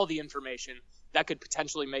to all the information that could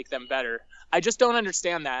potentially make them better? I just don't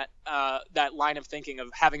understand that line of thinking of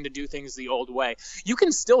having to do things the old way. You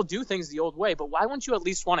can still do things the old way, but why wouldn't you at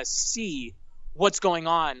least want to see what's going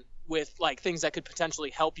on with like things that could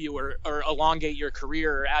potentially help you or elongate your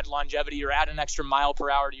career or add longevity or add an extra mile per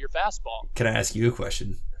hour to your fastball? Can I ask you a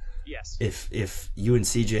question? Yes. If you and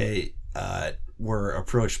CJ were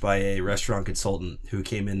approached by a restaurant consultant who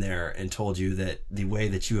came in there and told you that the way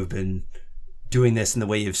that you have been doing this and the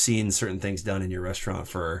way you've seen certain things done in your restaurant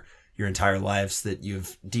for your entire lives that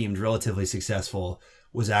you've deemed relatively successful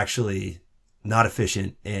was actually not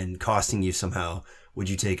efficient and costing you somehow, would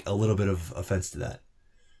you take a little bit of offense to that?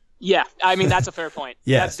 Yeah, I mean, that's a fair point.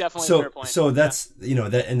 Yeah, that's definitely a fair point. So that's, you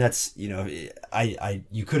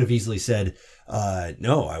could have easily said,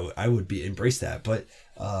 no, I would embrace that. But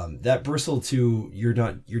that bristle to you're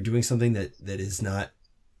doing something that is not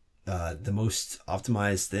the most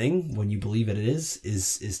optimized thing when you believe it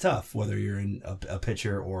is tough, whether you're in a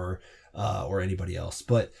pitcher or anybody else.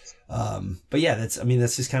 But yeah,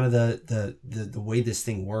 that's just kind of the way this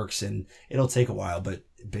thing works, and it'll take a while, but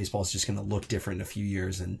baseball is just going to look different in a few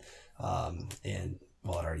years, and it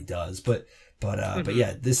already does. But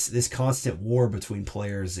yeah, this constant war between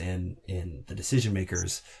players and the decision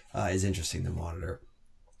makers is interesting to monitor.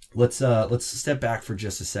 Let's step back for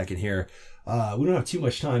just a second here. We don't have too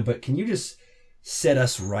much time, but can you just set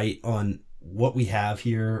us right on what we have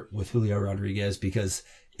here with Julio Rodriguez? Because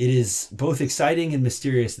it is both exciting and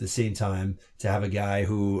mysterious at the same time to have a guy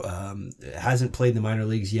who hasn't played in the minor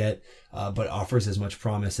leagues yet, but offers as much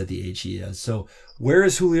promise at the age he is. So where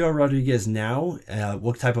is Julio Rodriguez now?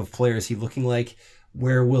 What type of player is he looking like?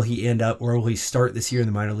 Where will he end up? Where will he start this year in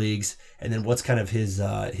the minor leagues? And then what's kind of his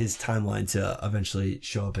timeline to eventually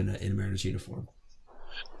show up in a Mariners uniform?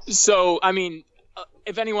 So, I mean,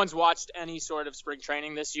 if anyone's watched any sort of spring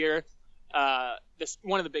training this year,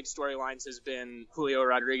 one of the big storylines has been Julio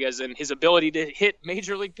Rodriguez and his ability to hit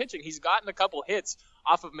major league pitching. He's gotten a couple hits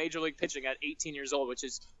off of major league pitching at 18 years old, which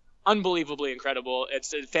is unbelievably incredible.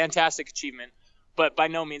 It's a fantastic achievement, but by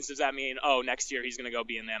no means does that mean, next year he's going to go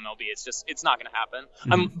be in the MLB. It's not going to happen.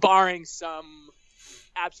 I'm barring some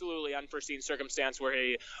absolutely unforeseen circumstance where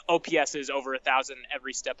he OPS is over 1,000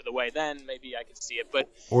 every step of the way. Then maybe I could see it, but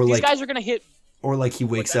these guys are going to hit. Or like he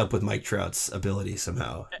wakes up with Mike Trout's ability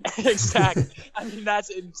somehow. Exactly. I mean, that's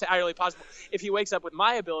entirely possible. If he wakes up with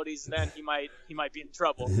my abilities, then he might be in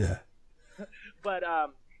trouble. Yeah. But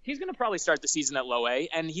he's going to probably start the season at low A,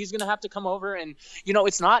 and he's going to have to come over. And,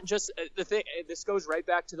 it's not just the thing. This goes right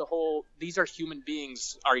back to the whole these are human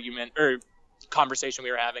beings argument or conversation we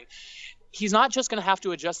were having. He's not just going to have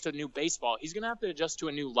to adjust to new baseball. He's going to have to adjust to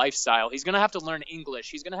a new lifestyle. He's going to have to learn English.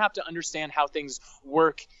 He's going to have to understand how things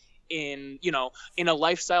work in a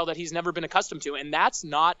lifestyle that he's never been accustomed to. And that's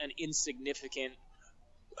not an insignificant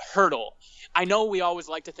hurdle. I know we always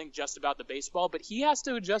like to think just about the baseball, but he has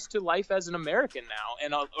to adjust to life as an American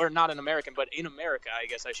now, or not an American, but in America, I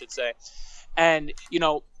guess I should say. And,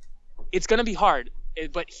 it's going to be hard,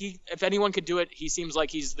 but if anyone could do it, he seems like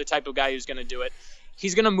he's the type of guy who's going to do it.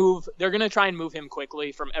 He's going to move. They're going to try and move him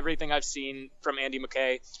quickly from everything I've seen from Andy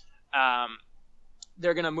McKay.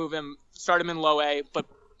 They're going to move him, start him in low A, but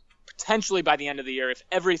potentially by the end of the year, if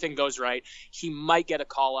everything goes right, he might get a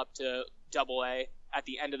call up to double A at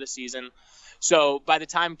the end of the season. So by the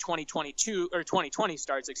time 2020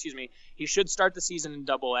 starts, he should start the season in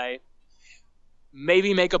double A,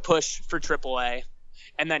 maybe make a push for triple A,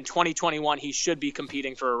 and then 2021 he should be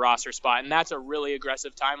competing for a roster spot. And that's a really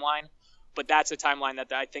aggressive timeline, but that's a timeline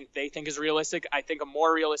that I think they think is realistic. I think a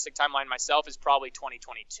more realistic timeline myself is probably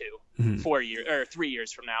 2022, 3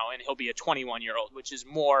 years from now, and he'll be a 21-year-old, which is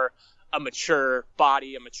more a mature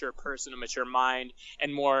body, a mature person, a mature mind,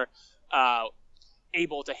 and more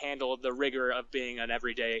able to handle the rigor of being an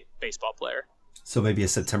everyday baseball player. So maybe a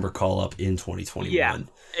September call-up in 2021. Yeah,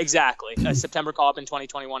 exactly. A September call-up in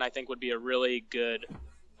 2021 I think would be a really good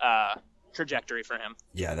trajectory for him.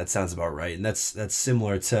 Yeah, that sounds about right. And that's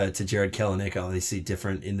similar to Jared Kelenic, obviously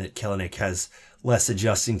different in that Kelenic has less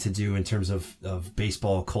adjusting to do in terms of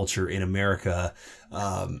baseball culture in America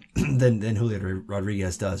than Julio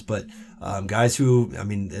Rodriguez does. But guys who, I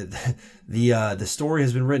mean, the story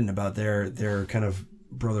has been written about their kind of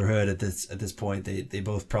brotherhood at this point. They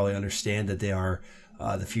both probably understand that they are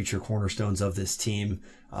the future cornerstones of this team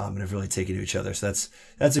and have really taken to each other. So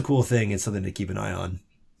that's a cool thing and something to keep an eye on.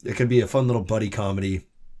 It could be a fun little buddy comedy,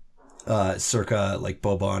 circa like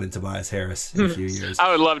Boban and Tobias Harris in a few years. I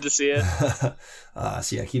would love to see it.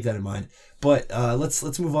 So yeah, keep that in mind. But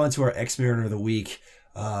let's move on to our Ex-Mariner of the week.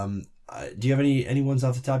 Do you have any ones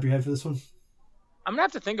off the top of your head for this one? I'm gonna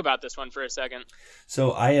have to think about this one for a second.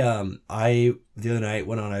 So I the other night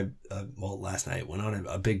went on last night went on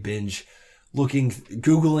a big binge,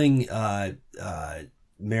 googling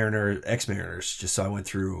ex-Mariners, just so I went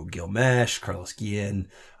through Gil Mesh, Carlos Guillen,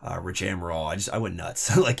 Rich Amaral. I went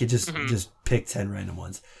nuts. Like it just picked 10 random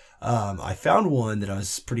ones. I found one that I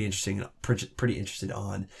was pretty interested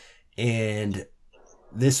on, and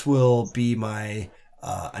this will be my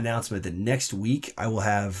announcement that next week I will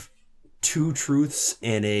have 2 truths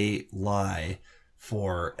and a lie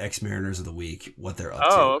for Ex-Mariners of the week, what they're up to.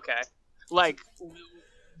 Oh, okay. Like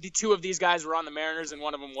the 2 of these guys were on the Mariners and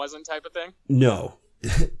one of them wasn't, type of thing? No.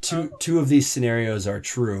 Two of these scenarios are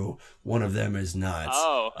true. One of them is not.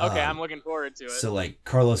 Oh, okay. I'm looking forward to it. So, like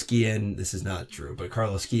Carlos Guillen, this is not true, but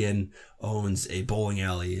Carlos Guillen owns a bowling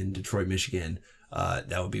alley in Detroit, Michigan.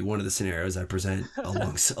 That would be one of the scenarios I present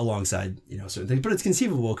alongside, certain things. But it's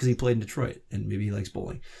conceivable because he played in Detroit and maybe he likes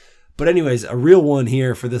bowling. But anyways, a real one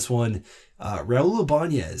here for this one. Raul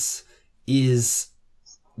Ibanez is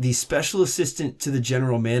the special assistant to the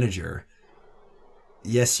general manager.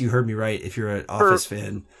 Yes, you heard me right. If you're an Office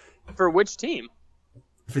fan. For which team?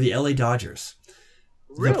 For the LA Dodgers.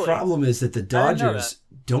 Really? The problem is that the Dodgers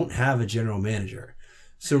don't have a general manager.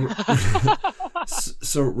 So,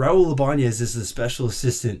 so Raul Ibanez is the special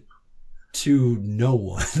assistant to no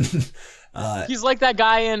one. He's like that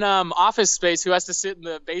guy in Office Space who has to sit in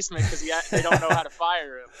the basement because they don't know how to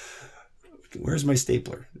fire him. Where's my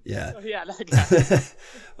stapler? Yeah. Oh, yeah, that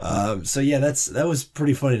guy. So yeah, that was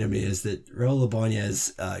pretty funny to me, is that Raul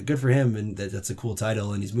Ibanez, good for him, and that's a cool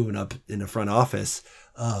title, and he's moving up in the front office.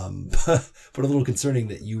 But a little concerning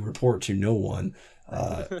that you report to no one,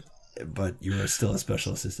 but you're still a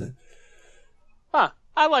special assistant. Huh.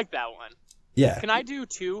 I like that one. Yeah. Can I do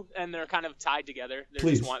 2 and they're kind of tied together? They're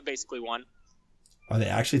Please. Just basically one. Are they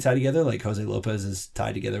actually tied together? Like Jose Lopez is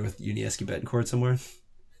tied together with Yuniesky Betancourt somewhere?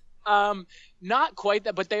 Not quite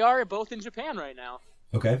that, but they are both in Japan right now.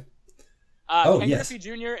 Okay. Ken yes. Griffey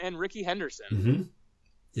Jr. and Ricky Henderson. Mm-hmm.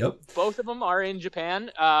 Yep. Both of them are in Japan.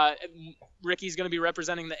 Ricky's going to be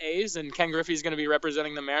representing the A's, and Ken Griffey's going to be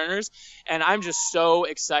representing the Mariners. And I'm just so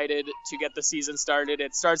excited to get the season started.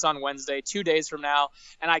 It starts on Wednesday, 2 days from now,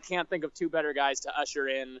 and I can't think of two better guys to usher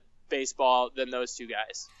in baseball than those two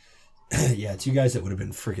guys. Yeah, two guys that would have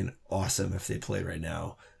been freaking awesome if they played right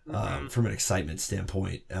now. From an excitement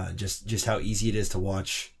standpoint, just how easy it is to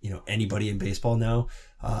watch, anybody in baseball now.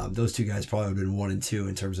 Those two guys probably would have been 1 and 2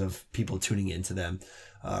 in terms of people tuning into them.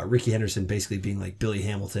 Ricky Henderson basically being like Billy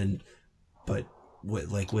Hamilton, but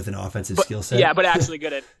with an offensive skill set. Yeah, but actually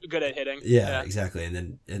good at hitting. Yeah, exactly.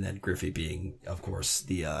 And then Griffey being, of course,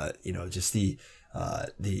 the just the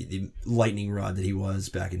lightning rod that he was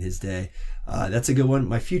back in his day. That's a good one.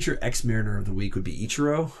 My future ex-Mariner of the week would be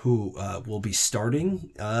Ichiro, who will be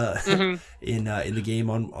starting in the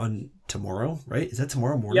game on tomorrow. Right? Is that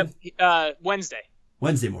tomorrow morning? Yep.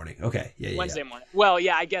 Wednesday morning. Okay. Yeah. Wednesday morning. Well,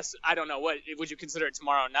 yeah, I guess, I don't know. What would you consider it,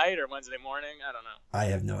 tomorrow night or Wednesday morning? I don't know. I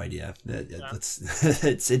have no idea.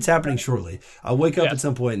 It's happening shortly. I'll wake up at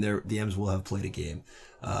some point and the M's will have played a game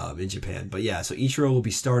in Japan. But yeah, so Ichiro will be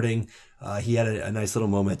starting. He had a nice little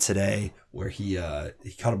moment today where he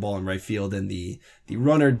caught a ball in right field and the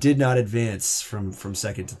runner did not advance from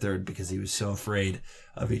second to third because he was so afraid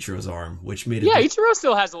of Ichiro's arm, which made it. Yeah, Ichiro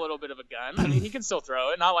still has a little bit of a gun. I mean, he can still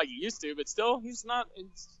throw it, not like he used to, but still, he's not.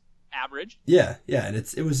 It's average. Yeah, and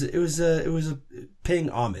it was a paying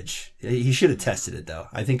homage. He should have tested it though.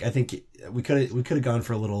 I think we could have gone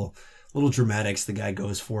for a little dramatics. The guy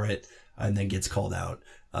goes for it and then gets called out.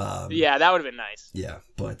 Yeah, that would have been nice. Yeah,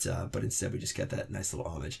 but instead we just got that nice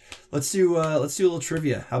little homage. Let's do a little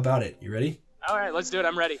trivia. How about it? You ready? All right, let's do it.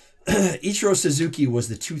 I'm ready. Ichiro Suzuki was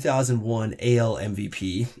the 2001 AL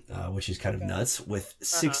MVP, which is kind of nuts, with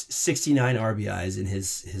 69 RBIs in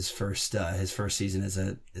his first season as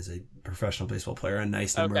a professional baseball player. A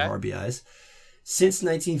nice number of RBIs. Since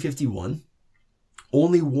 1951,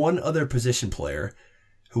 only one other position player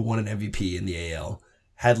who won an MVP in the AL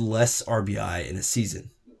had less RBI in a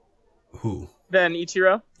season. Who? Then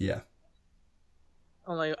Ichiro? Yeah.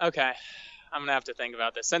 Okay. I'm going to have to think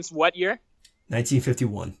about this. Since what year?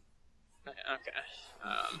 1951. Okay.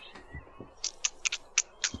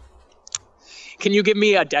 Can you give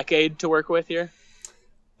me a decade to work with here?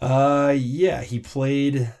 Yeah, he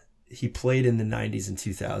played in the 90s and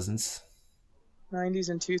 2000s. 90s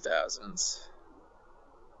and 2000s.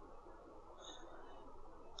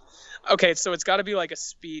 Okay, so it's got to be like a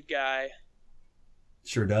speed guy.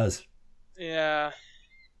 Sure does. Yeah.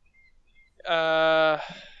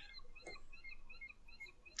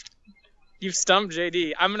 You've stumped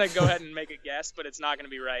JD. I'm going to go ahead and make a guess, but it's not going to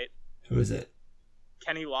be right. Who is it?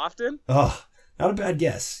 Kenny Lofton? Oh, not a bad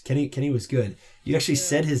guess. Kenny was good. You actually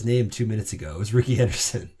said his name 2 minutes ago. It was Ricky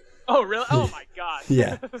Henderson. Oh, really? Oh, my God.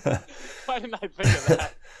 Yeah. Why didn't I think of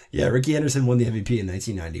that? Yeah, Ricky Henderson won the MVP in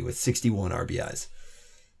 1990 with 61 RBIs.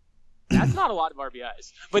 That's not a lot of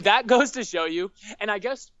RBIs. But that goes to show you, and I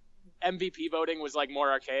guess MVP voting was like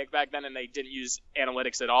more archaic back then and they didn't use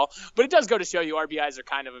analytics at all. But it does go to show you RBIs are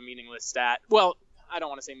kind of a meaningless stat. Well, I don't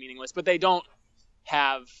want to say meaningless, but they don't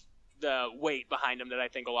have the weight behind them that I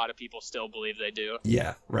think a lot of people still believe they do.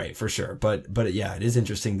 Yeah, right, for sure. But yeah, it is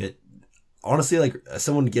interesting that honestly, like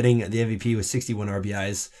someone getting the MVP with 61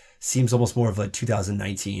 RBIs seems almost more of a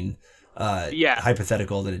 2019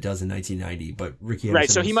 hypothetical than it does in 1990. But Ricky Henderson, right,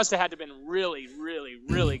 so he must have had to been really, really,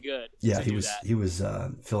 really good. Yeah, he was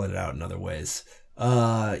filling it out in other ways.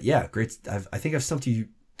 Yeah, great. I think I've stumped you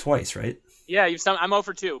twice, right? Yeah, you've stumped. I'm 0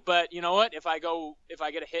 for 2, but you know what? If I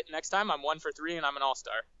get a hit next time, I'm 1 for 3, and I'm an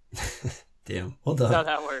all-star. Damn, well done. That's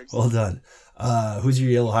how that works. Well done. Who's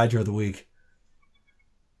your Yellow Hydro of the week?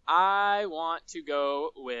 I want to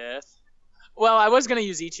go with. Well, I was going to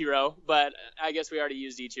use Ichiro, but I guess we already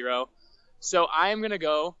used Ichiro. So I am going to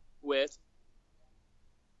go with.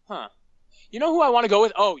 You know who I want to go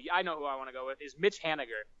with? Oh, I know who I want to go with is Mitch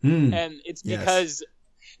Haniger. And it's because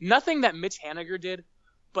nothing that Mitch Haniger did,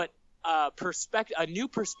 but a new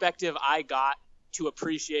perspective I got to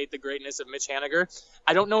appreciate the greatness of Mitch Haniger.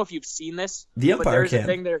 I don't know if you've seen this. The umpire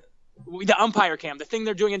cam. The umpire cam, the thing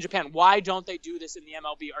they're doing in Japan. Why don't they do this in the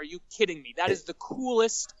MLB? Are you kidding me? That is the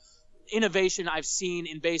coolest innovation I've seen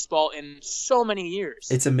in baseball in so many years.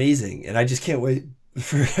 It's amazing, and I just can't wait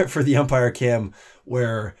for the umpire cam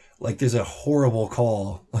where like there's a horrible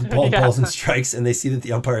call on balls and strikes, and they see that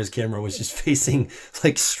the umpire's camera was just facing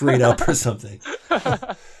like straight up or something.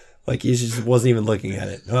 Like he just wasn't even looking at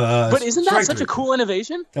it. But isn't that such a cool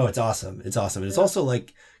innovation? Oh, it's awesome. It's awesome. And it's also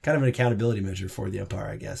like kind of an accountability measure for the umpire,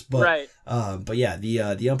 I guess. But, right. But yeah,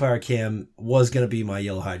 the umpire cam was going to be my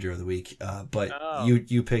Yellow Hydro of the week. But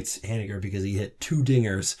you picked Haniger because he hit 2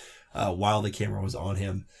 dingers while the camera was on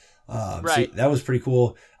him. Right. So that was pretty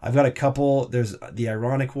cool. I've got a couple. There's the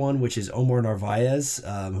ironic one, which is Omar Narvaez,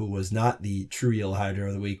 who was not the true Yellow Hydro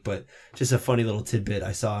of the week, but just a funny little tidbit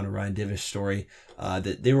I saw in a Ryan Divish story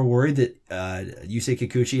that they were worried that Yusei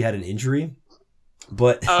Kikuchi had an injury.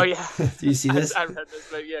 But oh yeah, do you see this? I read this,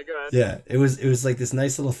 but yeah, go ahead. Yeah, it was like this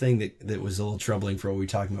nice little thing that was a little troubling for what we were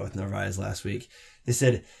talking about with Narvaez last week. They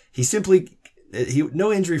said he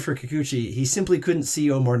no injury for Kikuchi. He simply couldn't see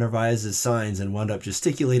Omar Narvaez's signs and wound up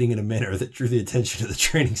gesticulating in a manner that drew the attention of the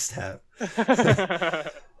training staff.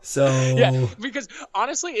 So yeah, because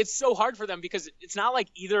honestly, it's so hard for them because it's not like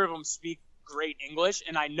either of them speak great English,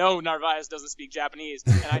 and I know Narvaez doesn't speak Japanese,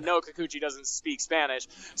 and I know Kikuchi doesn't speak Spanish.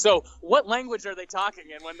 So what language are they talking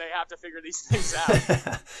in when they have to figure these things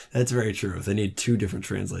out? That's very true. They need 2 different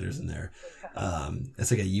translators in there.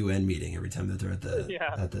 It's like a UN meeting every time that they're at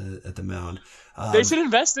the mound. They should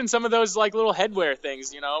invest in some of those like little headwear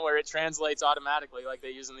things, where it translates automatically like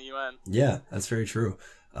they use in the UN. Yeah, that's very true.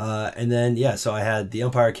 And then so I had the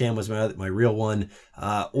umpire cam was my real one,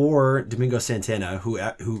 or Domingo Santana, who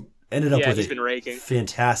ended up with a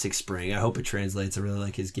fantastic spring. I hope it translates. I really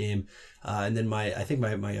like his game. And then my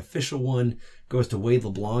official one goes to Wade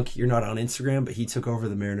LeBlanc. You're not on Instagram, but he took over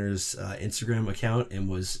the Mariners Instagram account and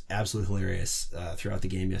was absolutely hilarious throughout the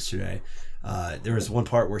game yesterday. There was one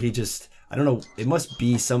part where he just, I don't know, it must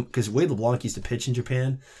be because Wade LeBlanc used to pitch in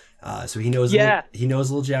Japan. So he knows a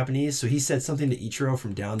little Japanese. So he said something to Ichiro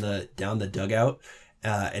from down the dugout.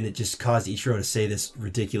 And it just caused Ichiro to say this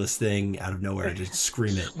ridiculous thing out of nowhere and just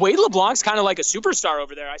scream it. Wade LeBlanc's kind of like a superstar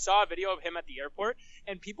over there. I saw a video of him at the airport,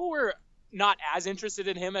 and people were not as interested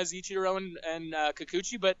in him as Ichiro and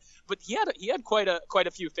Kikuchi, but he had quite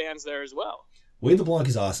a few fans there as well. Wade LeBlanc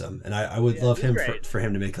is awesome, and I would love him for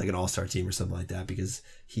him to make like an all-star team or something like that because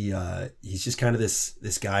he's just kind of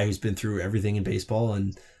this guy who's been through everything in baseball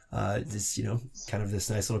and this kind of this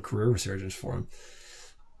nice little career resurgence for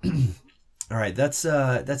him. All right, that's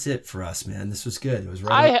it for us, man. This was good. It was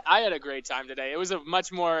right. I had a great time today. It was a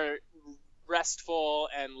much more restful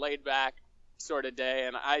and laid back sort of day,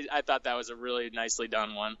 and I thought that was a really nicely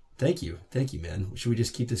done one. Thank you, man. Should we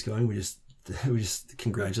just keep this going? We just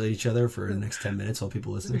congratulate each other for the next 10 minutes while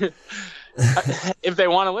people listen. If they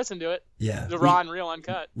want to listen to it. Yeah. The raw and real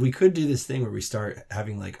uncut. We could do this thing where we start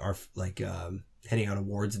having like our handing out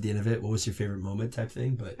awards at the end of it. What was your favorite moment type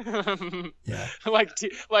thing? But yeah,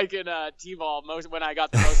 like in T-ball, when I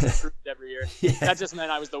got the most improved every year. Yeah. That just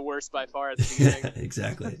meant I was the worst by far at the beginning. Yeah,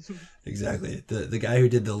 exactly. The guy who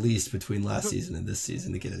did the least between last season and this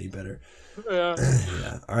season to get any better. Yeah.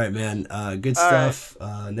 Yeah. All right, man. Good stuff.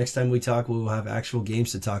 Right. Next time we talk, we will have actual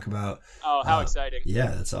games to talk about. Oh, how exciting! Yeah,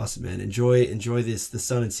 that's awesome, man. Enjoy the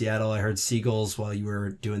sun in Seattle. I heard seagulls while you were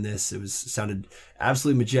doing this. It sounded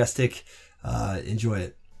absolutely majestic. Enjoy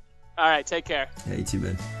it. All right, take care. Yeah, you too,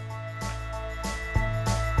 man.